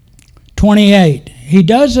 28, he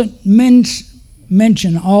doesn't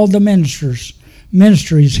mention all the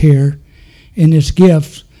ministries here in this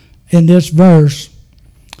gift, in this verse.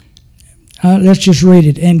 Let's just read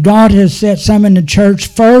it. And God has set some in the church: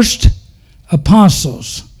 first,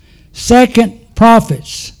 apostles; second,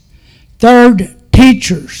 prophets; third,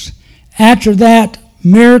 teachers; after that,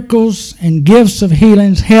 miracles and gifts of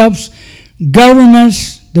healings, helps,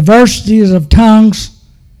 governments, diversities of tongues.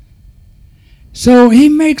 So he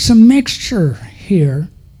makes a mixture here.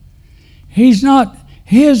 He's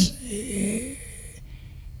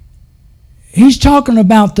talking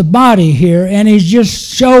about the body here, and he's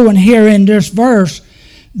just showing here in this verse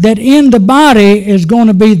that in the body is going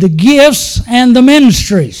to be the gifts and the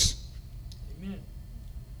ministries.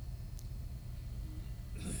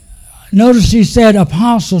 Notice he said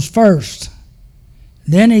apostles first.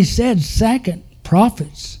 Then he said second,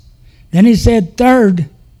 prophets. Then he said third,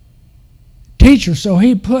 teachers. So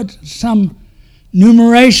he put some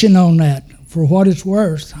numeration on that for what it's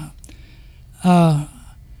worth.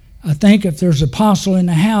 I think if there's an apostle in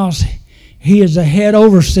the house, he is a head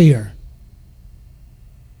overseer.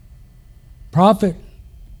 Prophet,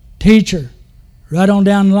 teacher, right on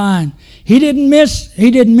down the line. He didn't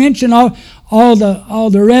mention all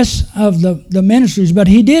the rest of the ministries, but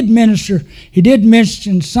he did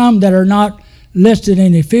mention some that are not listed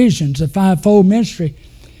in Ephesians, the fivefold ministry.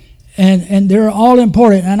 And they're all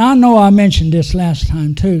important. And I know I mentioned this last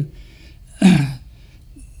time too.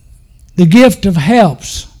 The gift of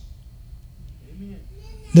helps.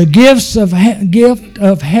 The gift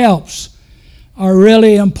of helps are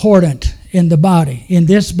really important in the body, in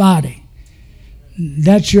this body.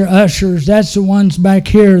 That's your ushers. That's the ones back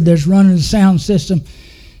here that's running the sound system.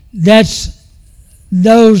 That's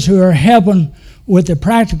those who are helping with the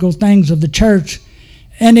practical things of the church.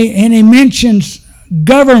 And he mentions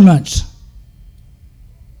governments.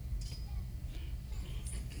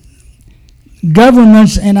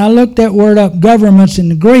 Governments, and I looked that word up, governments, in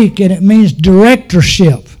the Greek, and it means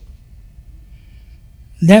directorship.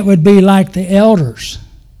 That would be like the elders.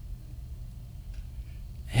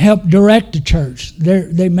 Help direct the church.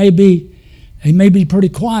 They may be pretty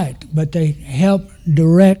quiet, but they help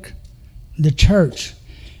direct the church.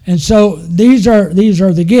 And so these are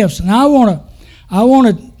the gifts. And I want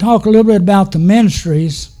to talk a little bit about the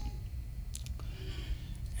ministries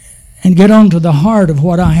and get on to the heart of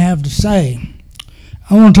what I have to say.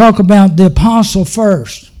 I want to talk about the apostle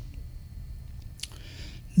first.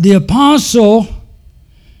 The apostle,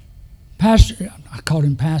 Pastor, I called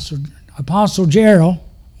him Pastor, Apostle Gerald.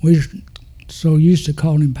 We so used to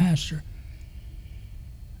calling him pastor.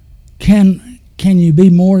 Can you be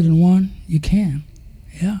more than one? You can,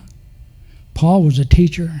 yeah. Paul was a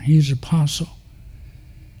teacher. He was an apostle.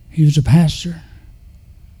 He was a pastor.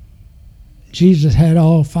 Jesus had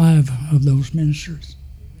all 5 of those ministries.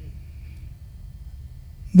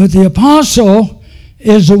 But the apostle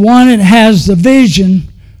is the one that has the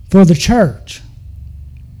vision for the church.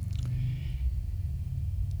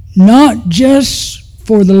 Not just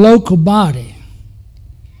for the local body,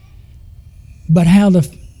 but how the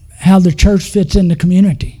church fits in the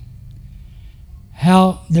community,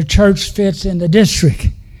 how the church fits in the district,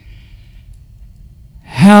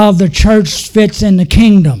 how the church fits in the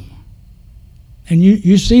kingdom. And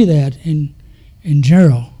you see that in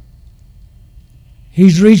Gerald.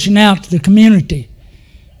 He's reaching out to the community.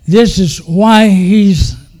 This is why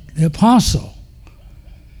he's the apostle.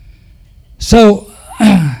 So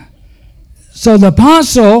the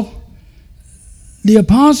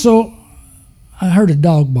apostle, I heard a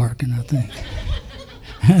dog barking, I think.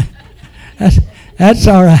 That's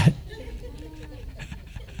all right.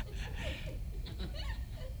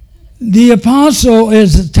 The apostle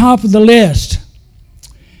is the top of the list.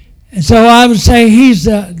 And so I would say he's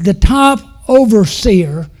the top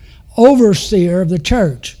overseer of the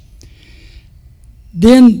church.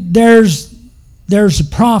 Then there's a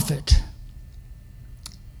prophet.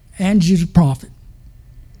 Angie's a prophet.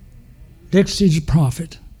 Dixie's a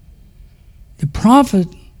prophet. The prophet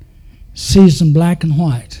sees in black and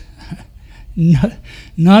white.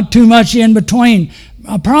 Not too much in between.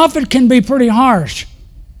 A prophet can be pretty harsh.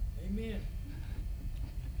 Amen.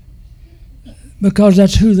 Because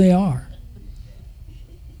that's who they are.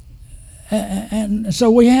 And so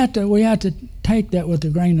we have to take that with a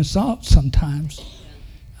grain of salt sometimes.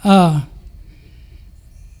 But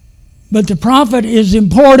the prophet is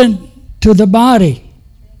important to the body.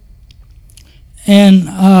 And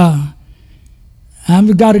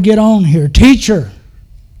I've got to get on here. Teacher.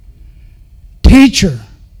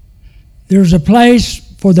 There's a place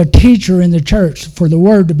for the teacher in the church, for the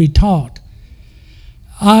word to be taught.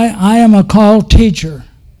 I am a called teacher.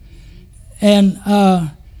 And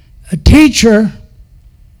a teacher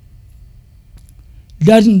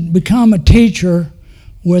doesn't become a teacher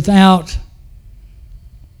without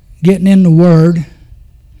getting in the Word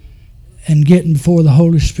and getting before the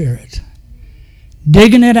Holy Spirit.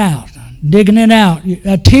 Digging it out.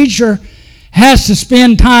 A teacher has to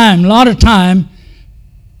spend time, a lot of time,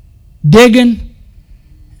 digging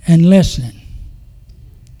and listening.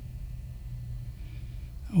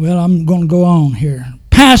 Well, I'm going to go on here.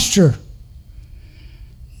 Pastor.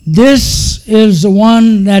 This is the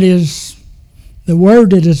one that is the word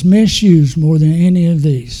that is misused more than any of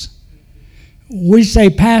these. We say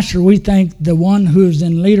pastor, we think the one who is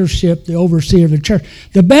in leadership, the overseer of the church.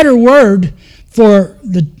 The better word for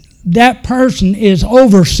that person is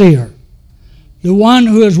overseer, the one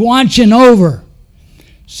who is watching over.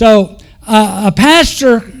 So a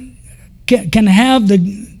pastor can have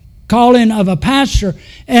the calling of a pastor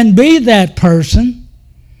and be that person.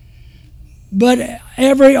 But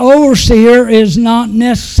every overseer is not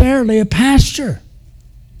necessarily a pastor.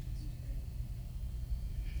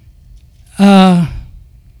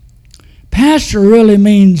 Pastor really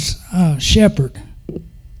means shepherd.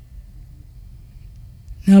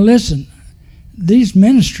 Now listen, these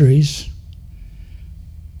ministries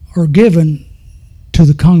are given to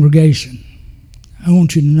the congregation. I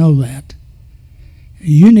want you to know that.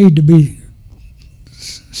 You need to be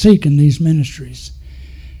seeking these ministries.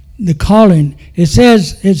 The calling, it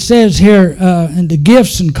says here in the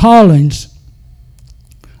gifts and callings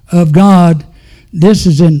of God, this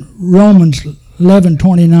is in Romans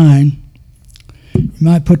 11:29. You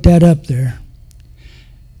might put that up there.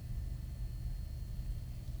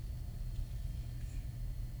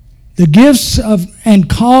 The gifts and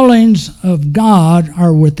callings of God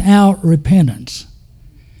are without repentance.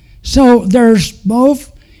 So there's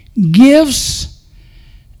both gifts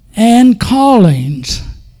and callings.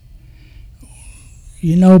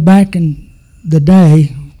 You know, back in the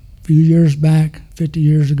day, a few years back, 50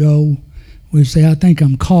 years ago, we'd say, I think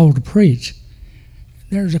I'm called to preach.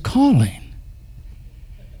 There's a calling.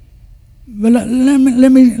 But let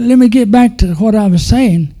me get back to what I was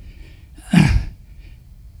saying.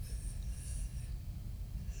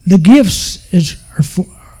 The gifts are for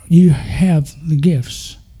you. Have the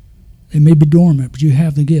gifts. They may be dormant, but you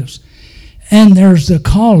have the gifts. And there's the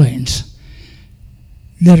callings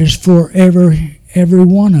that is for every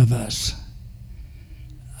one of us.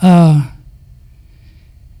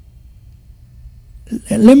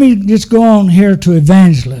 Let me just go on here to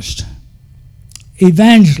evangelist.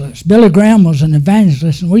 evangelist. Billy Graham was an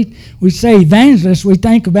evangelist, and we say evangelist, we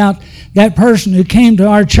think about that person who came to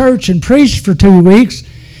our church and preached for 2 weeks,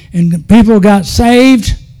 and people got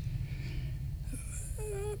saved.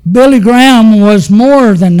 Billy Graham was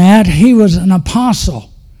more than that. He was an apostle.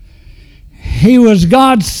 He was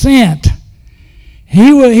God sent.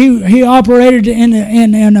 He operated in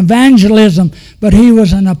evangelism, but he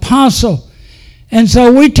was an apostle. And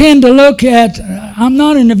so we tend to look at, I'm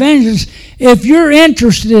not an evangelist. If you're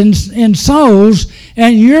interested in souls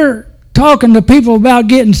and you're talking to people about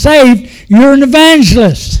getting saved, you're an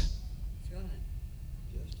evangelist.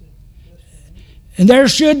 And there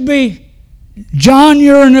should be, John,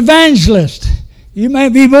 you're an evangelist. You may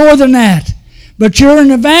be more than that, but you're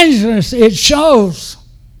an evangelist. It shows.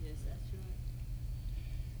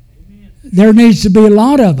 There needs to be a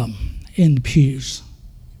lot of them in the pews.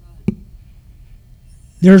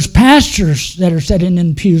 There's pastors that are sitting in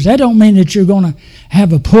the pews. That don't mean that you're going to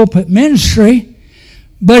have a pulpit ministry,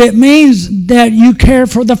 but it means that you care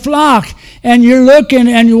for the flock, and you're looking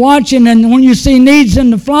and you're watching, and when you see needs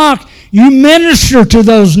in the flock, you minister to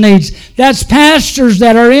those needs. That's pastors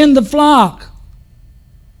that are in the flock.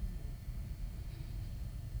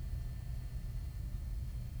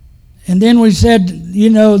 And then we said,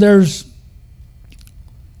 there's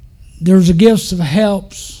the gifts of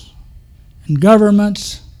helps and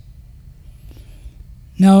governments.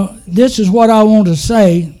 Now, this is what I want to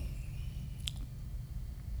say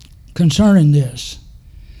concerning this,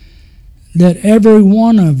 that every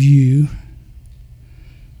one of you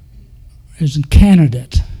is a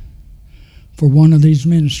candidate for one of these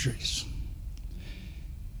ministries.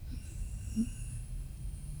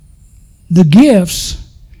 The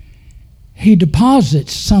gifts, he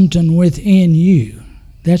deposits something within you.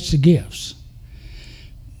 That's the gifts.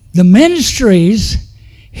 The ministries,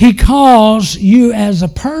 he calls you as a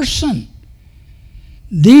person.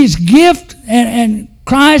 These gifts, and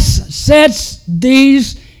Christ sets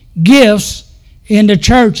these gifts in the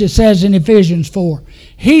church, it says in Ephesians 4.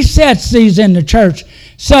 He sets these in the church.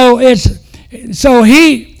 So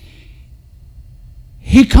he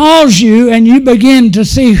calls you, and you begin to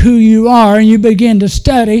see who you are, and you begin to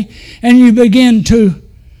study, and you begin to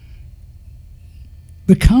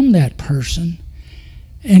become that person.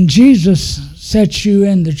 And Jesus sets you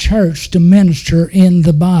in the church to minister in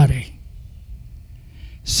the body.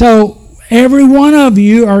 So every one of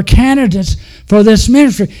you are candidates for this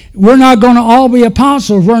ministry. We're not going to all be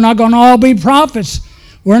apostles. We're not going to all be prophets.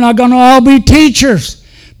 We're not going to all be teachers.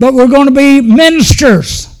 But we're going to be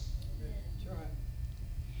ministers.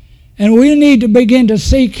 And we need to begin to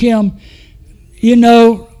seek him,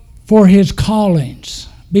 for his callings.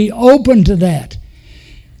 Be open to that.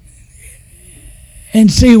 And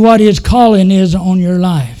see what his calling is on your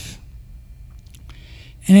life.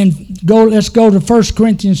 And then let's go to 1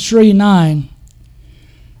 Corinthians 3:9.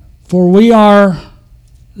 For we are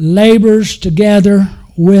laborers together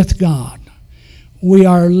with God. We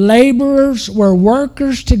are laborers, we're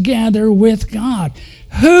workers together with God.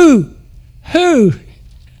 Who?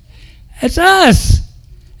 It's us.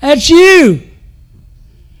 That's you.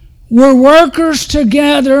 We're workers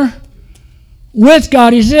together with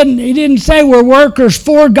God. He didn't say we're workers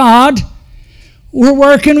for God. We're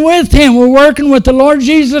working with him. We're working with the Lord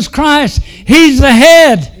Jesus Christ. He's the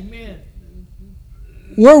head. Amen.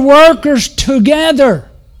 We're workers together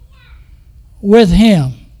with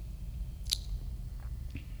him.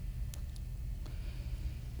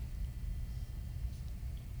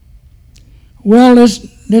 Well,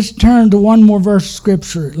 let's turn to one more verse of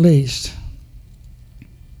Scripture at least.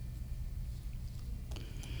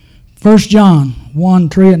 1 John 1,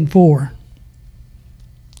 3 and 4.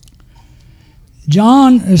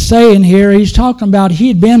 John is saying here, he's talking about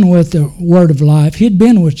he'd been with the Word of Life. He'd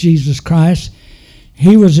been with Jesus Christ.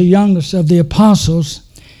 He was the youngest of the apostles.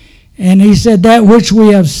 And he said, that which we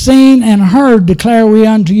have seen and heard declare we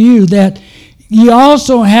unto you, that ye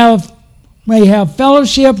also may have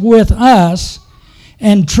fellowship with us.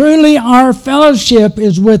 And truly our fellowship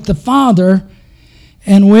is with the Father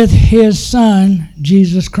and with his Son,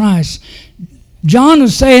 Jesus Christ. John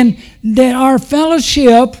is saying that our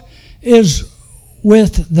fellowship is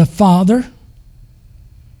with the Father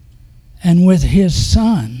and with his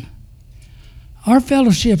Son. Our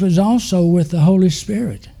fellowship is also with the Holy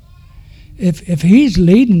Spirit. If he's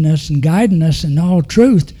leading us and guiding us in all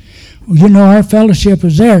truth, our fellowship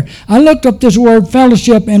is there. I looked up this word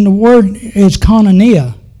fellowship, and the word is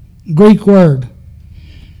koinonia, Greek word.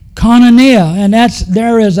 Koinonia, and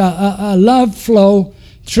there is a love flow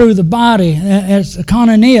through the body. It's a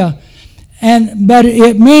koinonia, but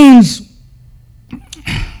it means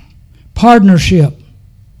partnership,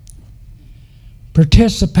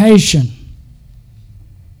 participation,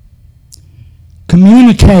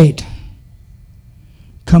 communicate,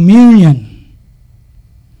 communion,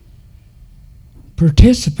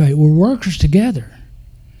 participate. We're workers together.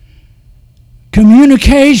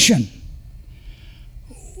 Communication.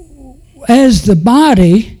 As the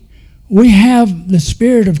body, we have the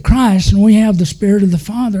Spirit of Christ and we have the Spirit of the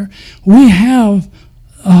Father. We have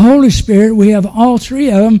a Holy Spirit. We have all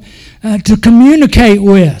three of them to communicate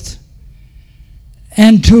with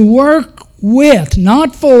and to work with,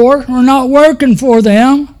 not for. We're not working for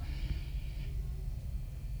them.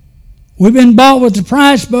 We've been bought with the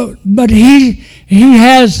price, but He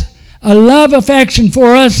has a love affection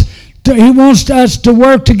for us. He wants us to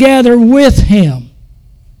work together with Him.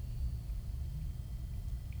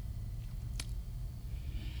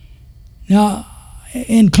 Now,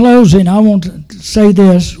 in closing, I want to say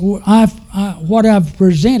this. What I've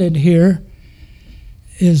presented here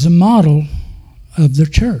is a model of the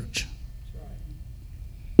church.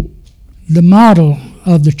 The model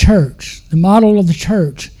of the church. The model of the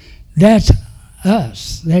church. That's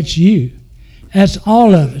us. That's you. That's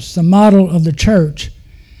all of us. The model of the church.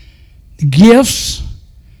 The gifts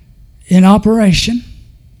in operation.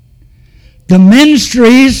 The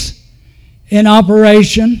ministries in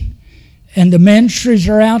operation. And the ministries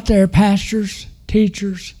are out there, pastors,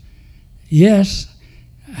 teachers. Yes,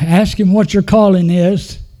 ask Him what your calling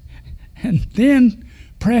is, and then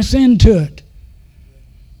press into it.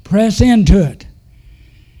 Press into it.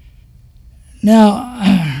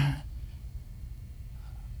 Now,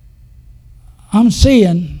 I'm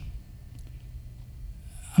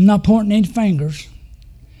not pointing any fingers,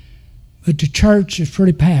 but the church is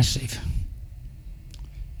pretty passive,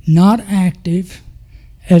 not active,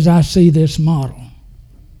 as I see this model.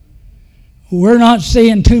 We're not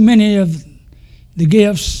seeing too many of the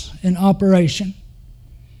gifts in operation.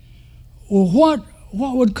 Well,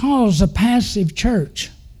 what would cause a passive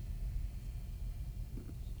church?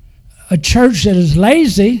 A church that is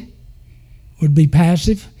lazy would be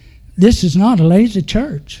passive. This is not a lazy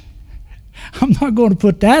church. I'm not going to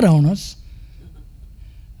put that on us.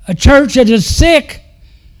 A church that is sick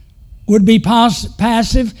would be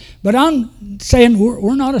passive, but I'm saying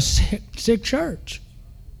we're not a sick church.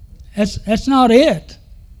 That's not it.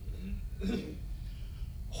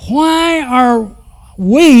 Why are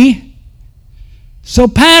we so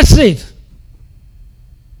passive?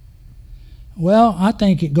 Well, I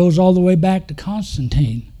think it goes all the way back to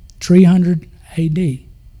Constantine, 300 A.D.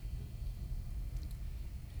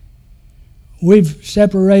 We've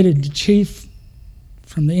separated the chief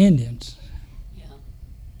from the Indians.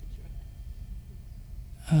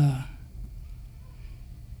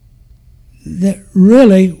 That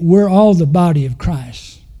really we're all the body of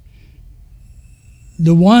Christ.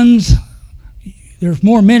 The ones, there's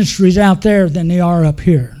more ministries out there than there are up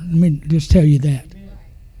here. Let me just tell you that.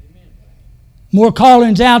 More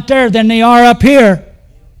callings out there than they are up here.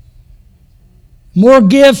 More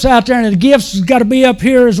gifts out there, and the gifts has got to be up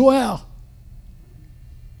here as well.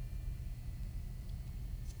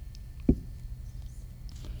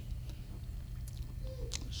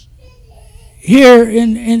 Here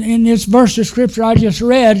in this verse of Scripture I just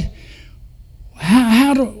read,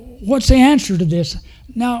 what's the answer to this?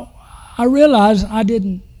 Now, I realize I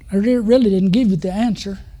really didn't give you the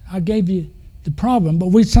answer. I gave you the problem,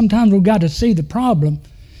 but sometimes we've got to see the problem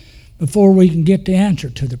before we can get the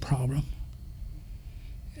answer to the problem.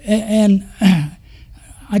 And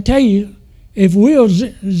I tell you, if we'll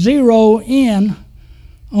zero in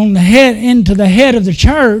on into the head of the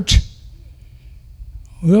church,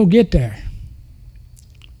 we'll get there.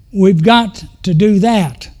 We've got to do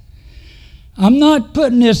that. I'm not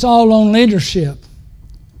putting this all on leadership.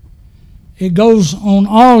 It goes on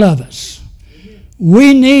all of us.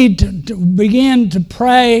 We need to begin to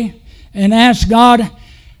pray and ask God,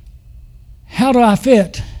 how do I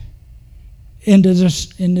fit into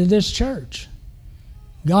this church?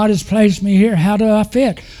 God has placed me here. How do I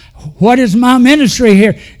fit? What is my ministry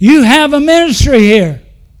here? You have a ministry here.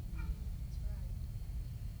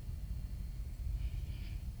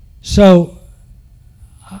 So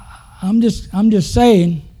I'm just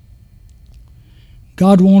saying,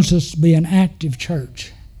 God wants us to be an active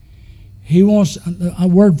church. He wants a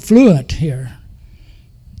word fluent here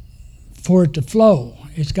for it to flow.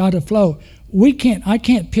 It's got to flow. I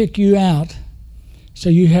can't pick you out. So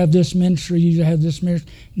you have this ministry, you have this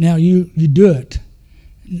ministry. Now you do it.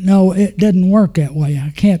 No, it doesn't work that way.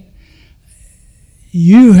 I can't.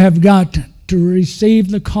 You have got to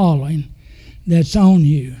receive the calling that's on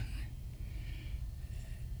you.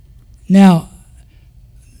 Now,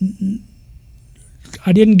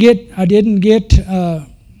 I didn't get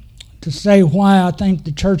to say why I think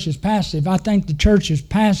the church is passive. I think the church is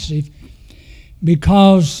passive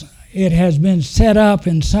because it has been set up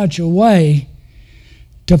in such a way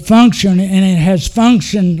to function, and it has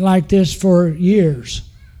functioned like this for years.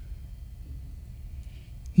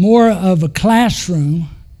 More of a classroom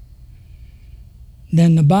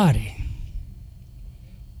than the body.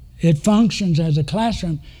 It functions as a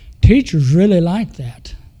classroom. Teachers really like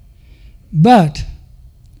that. But,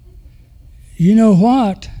 you know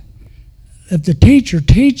what? If the teacher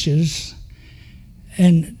teaches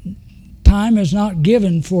and time is not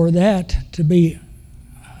given for that to be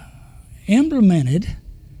implemented,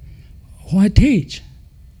 why teach?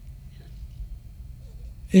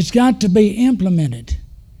 It's got to be implemented.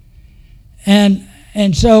 And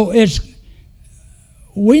so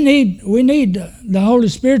we need the Holy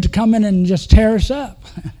Spirit to come in and just tear us up.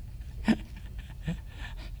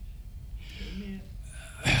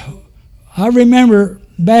 I remember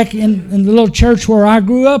back in the little church where I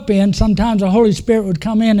grew up in, sometimes the Holy Spirit would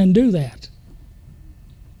come in and do that.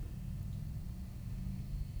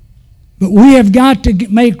 But we have got to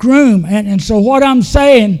make room. And so what I'm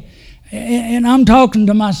saying, and I'm talking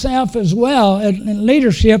to myself as well in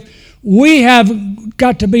leadership, we have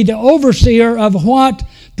got to be the overseer of what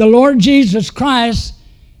the Lord Jesus Christ,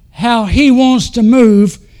 how He wants to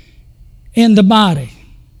move in the body.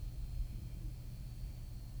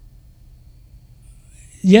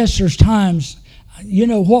 Yes, there's times,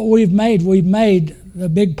 what we've made a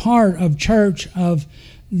big part of church of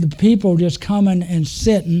the people just coming and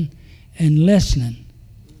sitting and listening.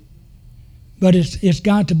 But it's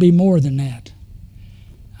got to be more than that.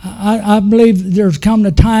 I believe there's come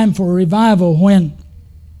a time for revival when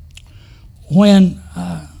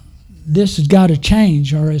this has got to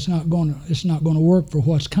change, or it's not going to work for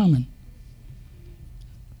what's coming.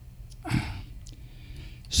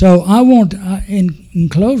 So in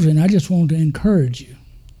closing, I just want to encourage you.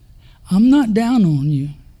 I'm not down on you.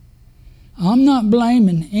 I'm not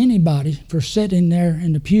blaming anybody for sitting there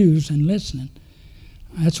in the pews and listening.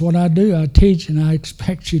 That's what I do. I teach and I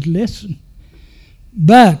expect you to listen.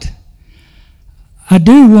 But I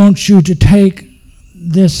do want you to take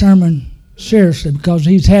this sermon seriously, because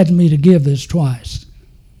He's had me to give this twice.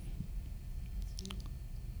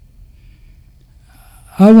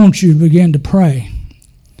 I want you to begin to pray.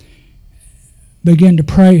 Begin to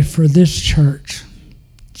pray for this church.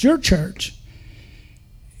 It's your church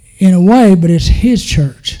in a way, but it's His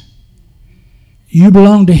church. You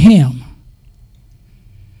belong to Him.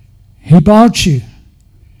 He bought you.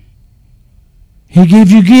 He gave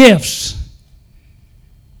you gifts.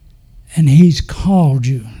 And He's called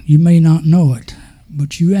you. You may not know it,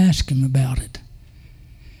 but you ask Him about it.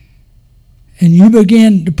 And you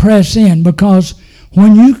begin to press in, because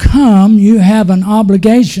when you come, you have an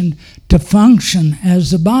obligation to function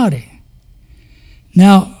as a body.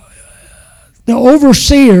 Now, the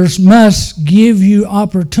overseers must give you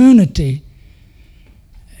opportunity,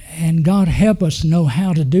 and God help us know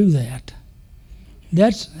how to do that.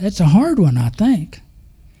 That's a hard one, I think.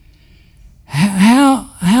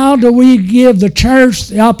 How do we give the church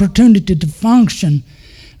the opportunity to function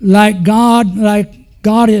like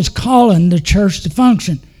God is calling the church to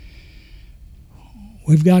function?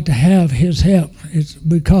 We've got to have His help.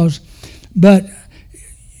 But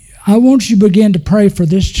I want you to begin to pray for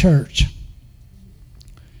this church.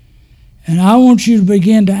 And I want you to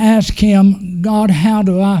begin to ask Him, God, how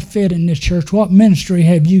do I fit in this church? What ministry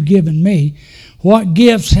have You given me? What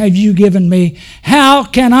gifts have You given me? How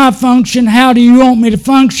can I function? How do You want me to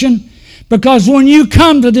function? Because when you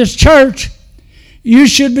come to this church, you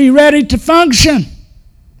should be ready to function.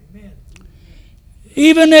 Amen.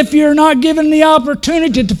 Even if you're not given the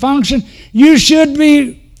opportunity to function, you should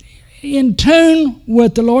be in tune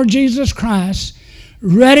with the Lord Jesus Christ,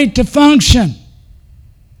 ready to function.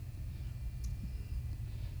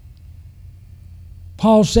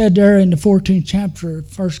 Paul said there in the 14th chapter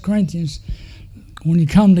of 1 Corinthians, when you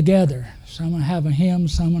come together, someone have a hymn,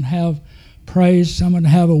 someone have praise, someone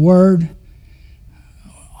have a word.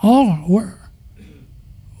 We're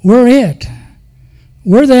it.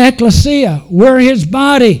 We're the ecclesia. We're His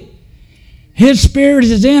body. His Spirit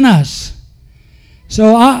is in us.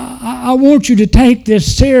 So I want you to take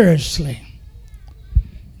this seriously.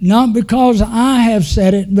 Not because I have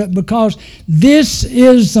said it, but because this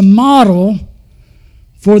is the model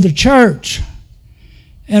for the church.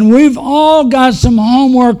 And we've all got some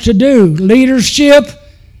homework to do. Leadership,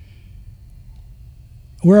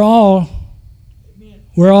 we're all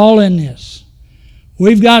in this.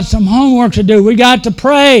 We've got some homework to do. We got to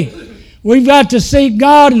pray. We've got to seek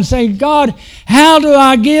God and say, God, how do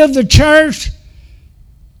I give the church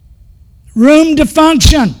room to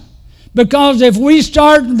function? Because if we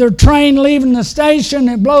start the train leaving the station,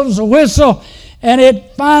 it blows a whistle, and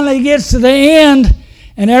it finally gets to the end,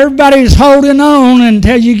 and everybody's holding on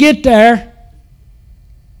until you get there,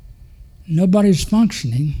 nobody's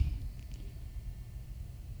functioning.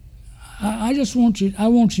 I want you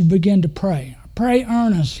to begin to pray. Pray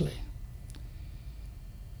earnestly.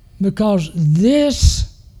 Because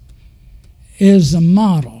this is the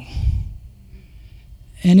model.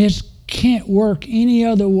 And it can't work any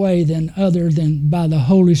other way other than by the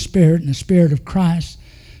Holy Spirit and the Spirit of Christ,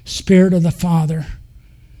 Spirit of the Father,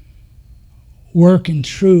 working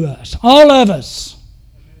through us. All of us.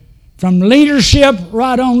 From leadership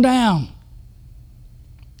right on down.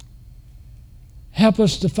 Help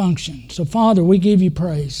us to function. So, Father, we give you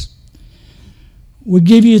praise. We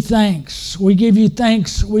give you thanks. We give you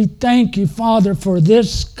thanks. We thank you, Father, for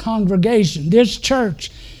this congregation, this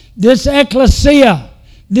church, this ecclesia,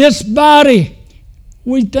 this body.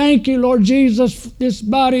 We thank you, Lord Jesus. This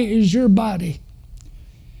body is your body.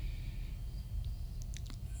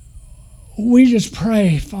 We just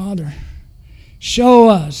pray, Father, show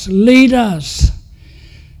us, lead us.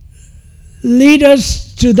 Lead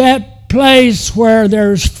us to that place where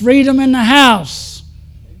there's freedom in the house.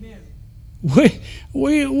 Amen.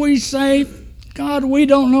 We say, God, we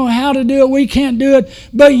don't know how to do it. We can't do it,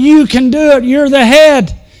 but you can do it. You're the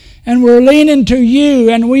head, and we're leaning to you,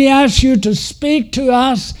 and we ask you to speak to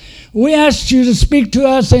us. We ask you to speak to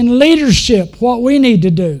us in leadership, what we need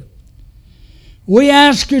to do. We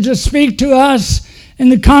ask you to speak to us in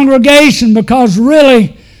the congregation, because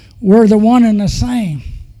really we're the one and the same,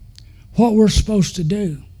 what we're supposed to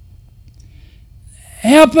do.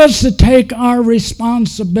 Help us to take our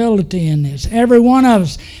responsibility in this. Every one of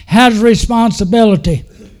us has responsibility.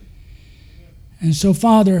 And so,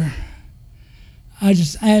 Father, I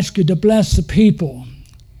just ask you to bless the people.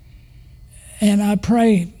 And I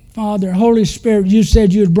pray, Father, Holy Spirit, you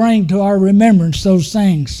said you'd bring to our remembrance those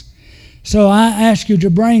things. So I ask you to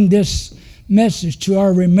bring this message to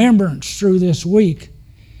our remembrance through this week.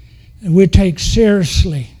 And we take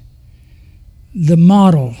seriously the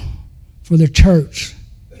model for the church.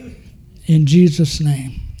 In Jesus'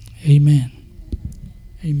 name, amen.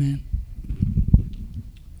 Amen.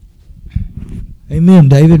 Amen,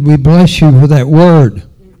 David. We bless you for that word.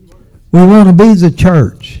 We want to be the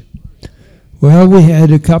church. Well, we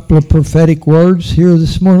had a couple of prophetic words here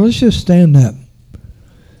this morning. Let's just stand up.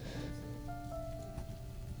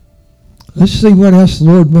 Let's see what else the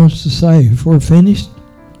Lord wants to say. If we're finished,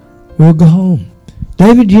 we'll go home.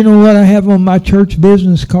 David, you know what I have on my church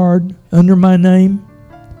business card under my name?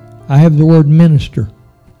 I have the word minister.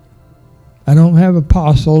 I don't have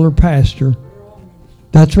apostle or pastor.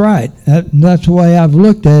 That's right. That's the way I've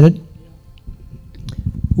looked at it.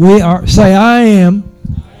 Say, I am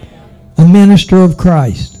a minister of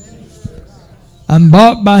Christ. I'm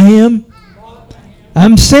bought by Him.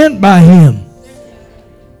 I'm sent by Him.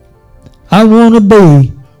 I want to be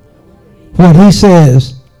what He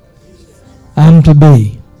says I'm to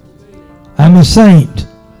be. I'm a saint.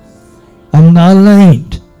 I'm not an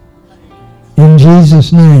ain't. In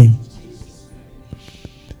Jesus' name.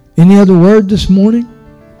 Any other word this morning?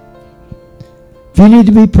 If you need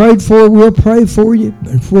to be prayed for, we'll pray for you.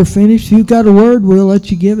 If we're finished, if you've got a word, we'll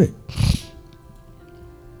let you give it.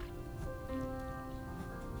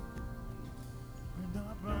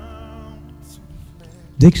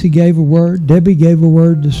 Dixie gave a word. Debbie gave a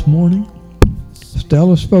word this morning.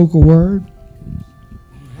 Stella spoke a word.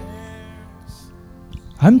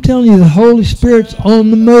 I'm telling you, the Holy Spirit's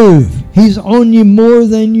on the move. He's on you more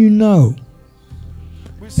than you know.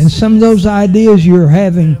 And some of those ideas you're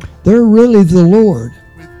having, they're really the Lord.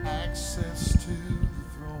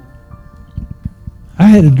 I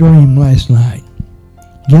had a dream last night.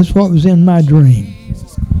 Guess what was in my dream?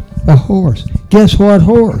 A horse. Guess what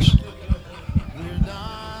horse?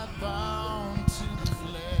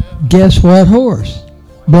 Guess what horse?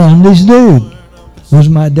 Blondie's dude was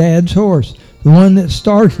my dad's horse. The one that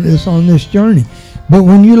started us on this journey. But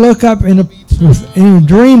when you look up in a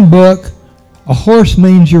dream book, a horse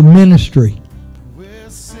means your ministry.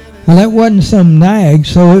 Well, that wasn't some nag,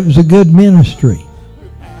 so it was a good ministry.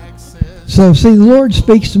 So, see, the Lord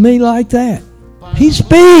speaks to me like that. He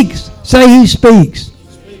speaks. Say He speaks.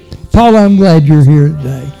 Paula, I'm glad you're here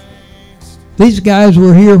today. These guys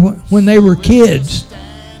were here when they were kids.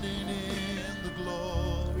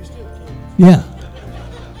 Yeah.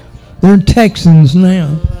 They're Texans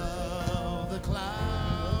now.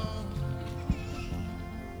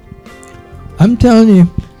 I'm telling you,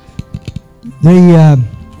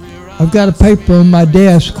 I've got a paper on my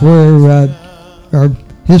desk where our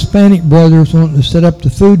Hispanic brothers want to set up the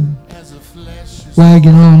food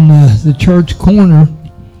wagon on the church corner.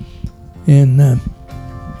 And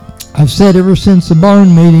I've said ever since the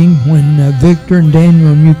barn meeting when Victor and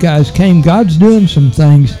Daniel and you guys came, God's doing some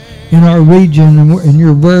things in our region, and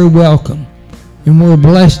you're very welcome. And we're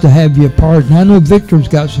blessed to have you a part. And I know Victor's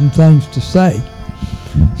got some things to say.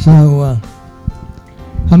 So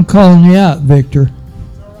I'm calling you out, Victor.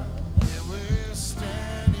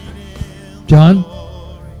 John?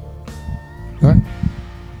 All right.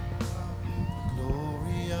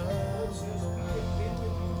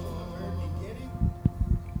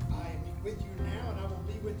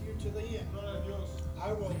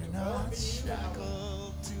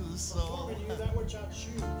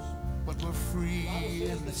 But we're free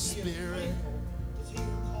in the Spirit,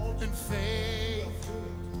 and faith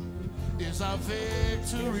is our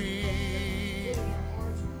victory.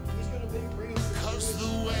 'Cause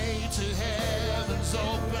the way to heaven's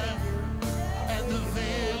open, and the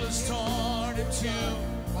veil is torn in two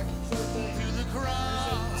through the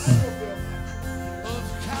cross of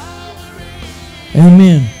Calvary.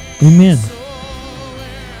 Amen. Amen.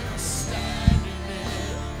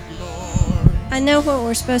 I know what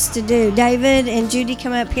we're supposed to do. David and Judy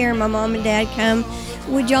come up here, and my mom and dad come.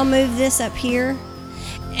 Would y'all move this up here?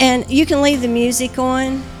 And you can leave the music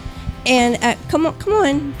on. And come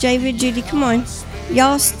on, David, Judy, come on.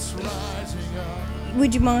 Y'all,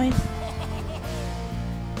 would you mind?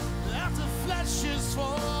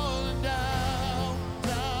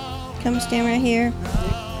 Come stand right here.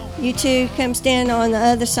 You two come stand on the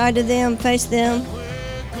other side of them. Face them.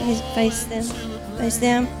 Face them. Face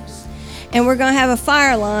them. And we're going to have a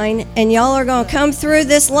fire line, and y'all are going to come through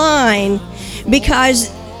this line, because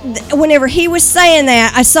whenever he was saying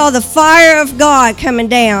that, I saw the fire of God coming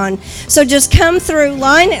down. So just come through,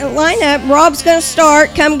 line up. Rob's going to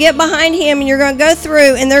start. Come get behind him, and you're going to go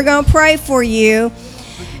through, and they're going to pray for you.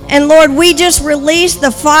 And Lord, we just release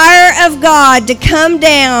the fire of God to come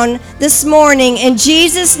down this morning. In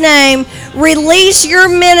Jesus' name, release your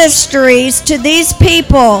ministries to these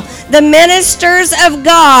people, the ministers of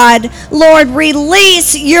God. Lord,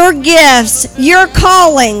 release your gifts, your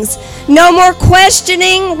callings. No more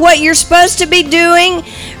questioning what you're supposed to be doing.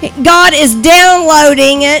 God is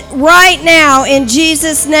downloading it right now in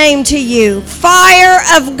Jesus' name to you. Fire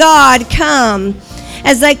of God, come.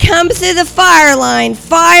 As they come through the fire line,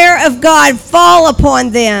 fire of God fall upon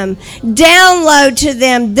them. Download to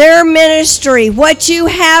them their ministry, what you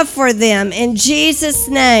have for them. In Jesus'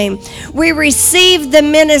 name, we receive the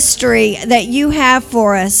ministry that you have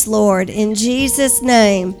for us, Lord. In Jesus'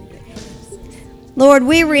 name. Lord,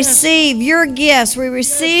 we receive your gifts. We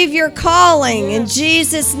receive your calling. In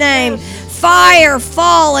Jesus' name, fire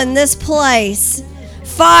fall in this place.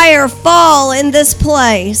 Fire fall in this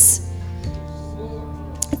place.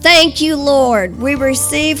 Thank you, Lord. We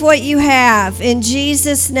receive what you have in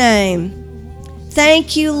Jesus' name.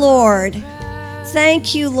 Thank you, Lord.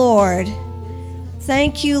 Thank you, Lord.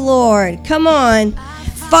 Thank you, Lord. Come on.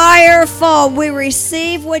 Fire fall. We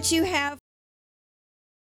receive what you have.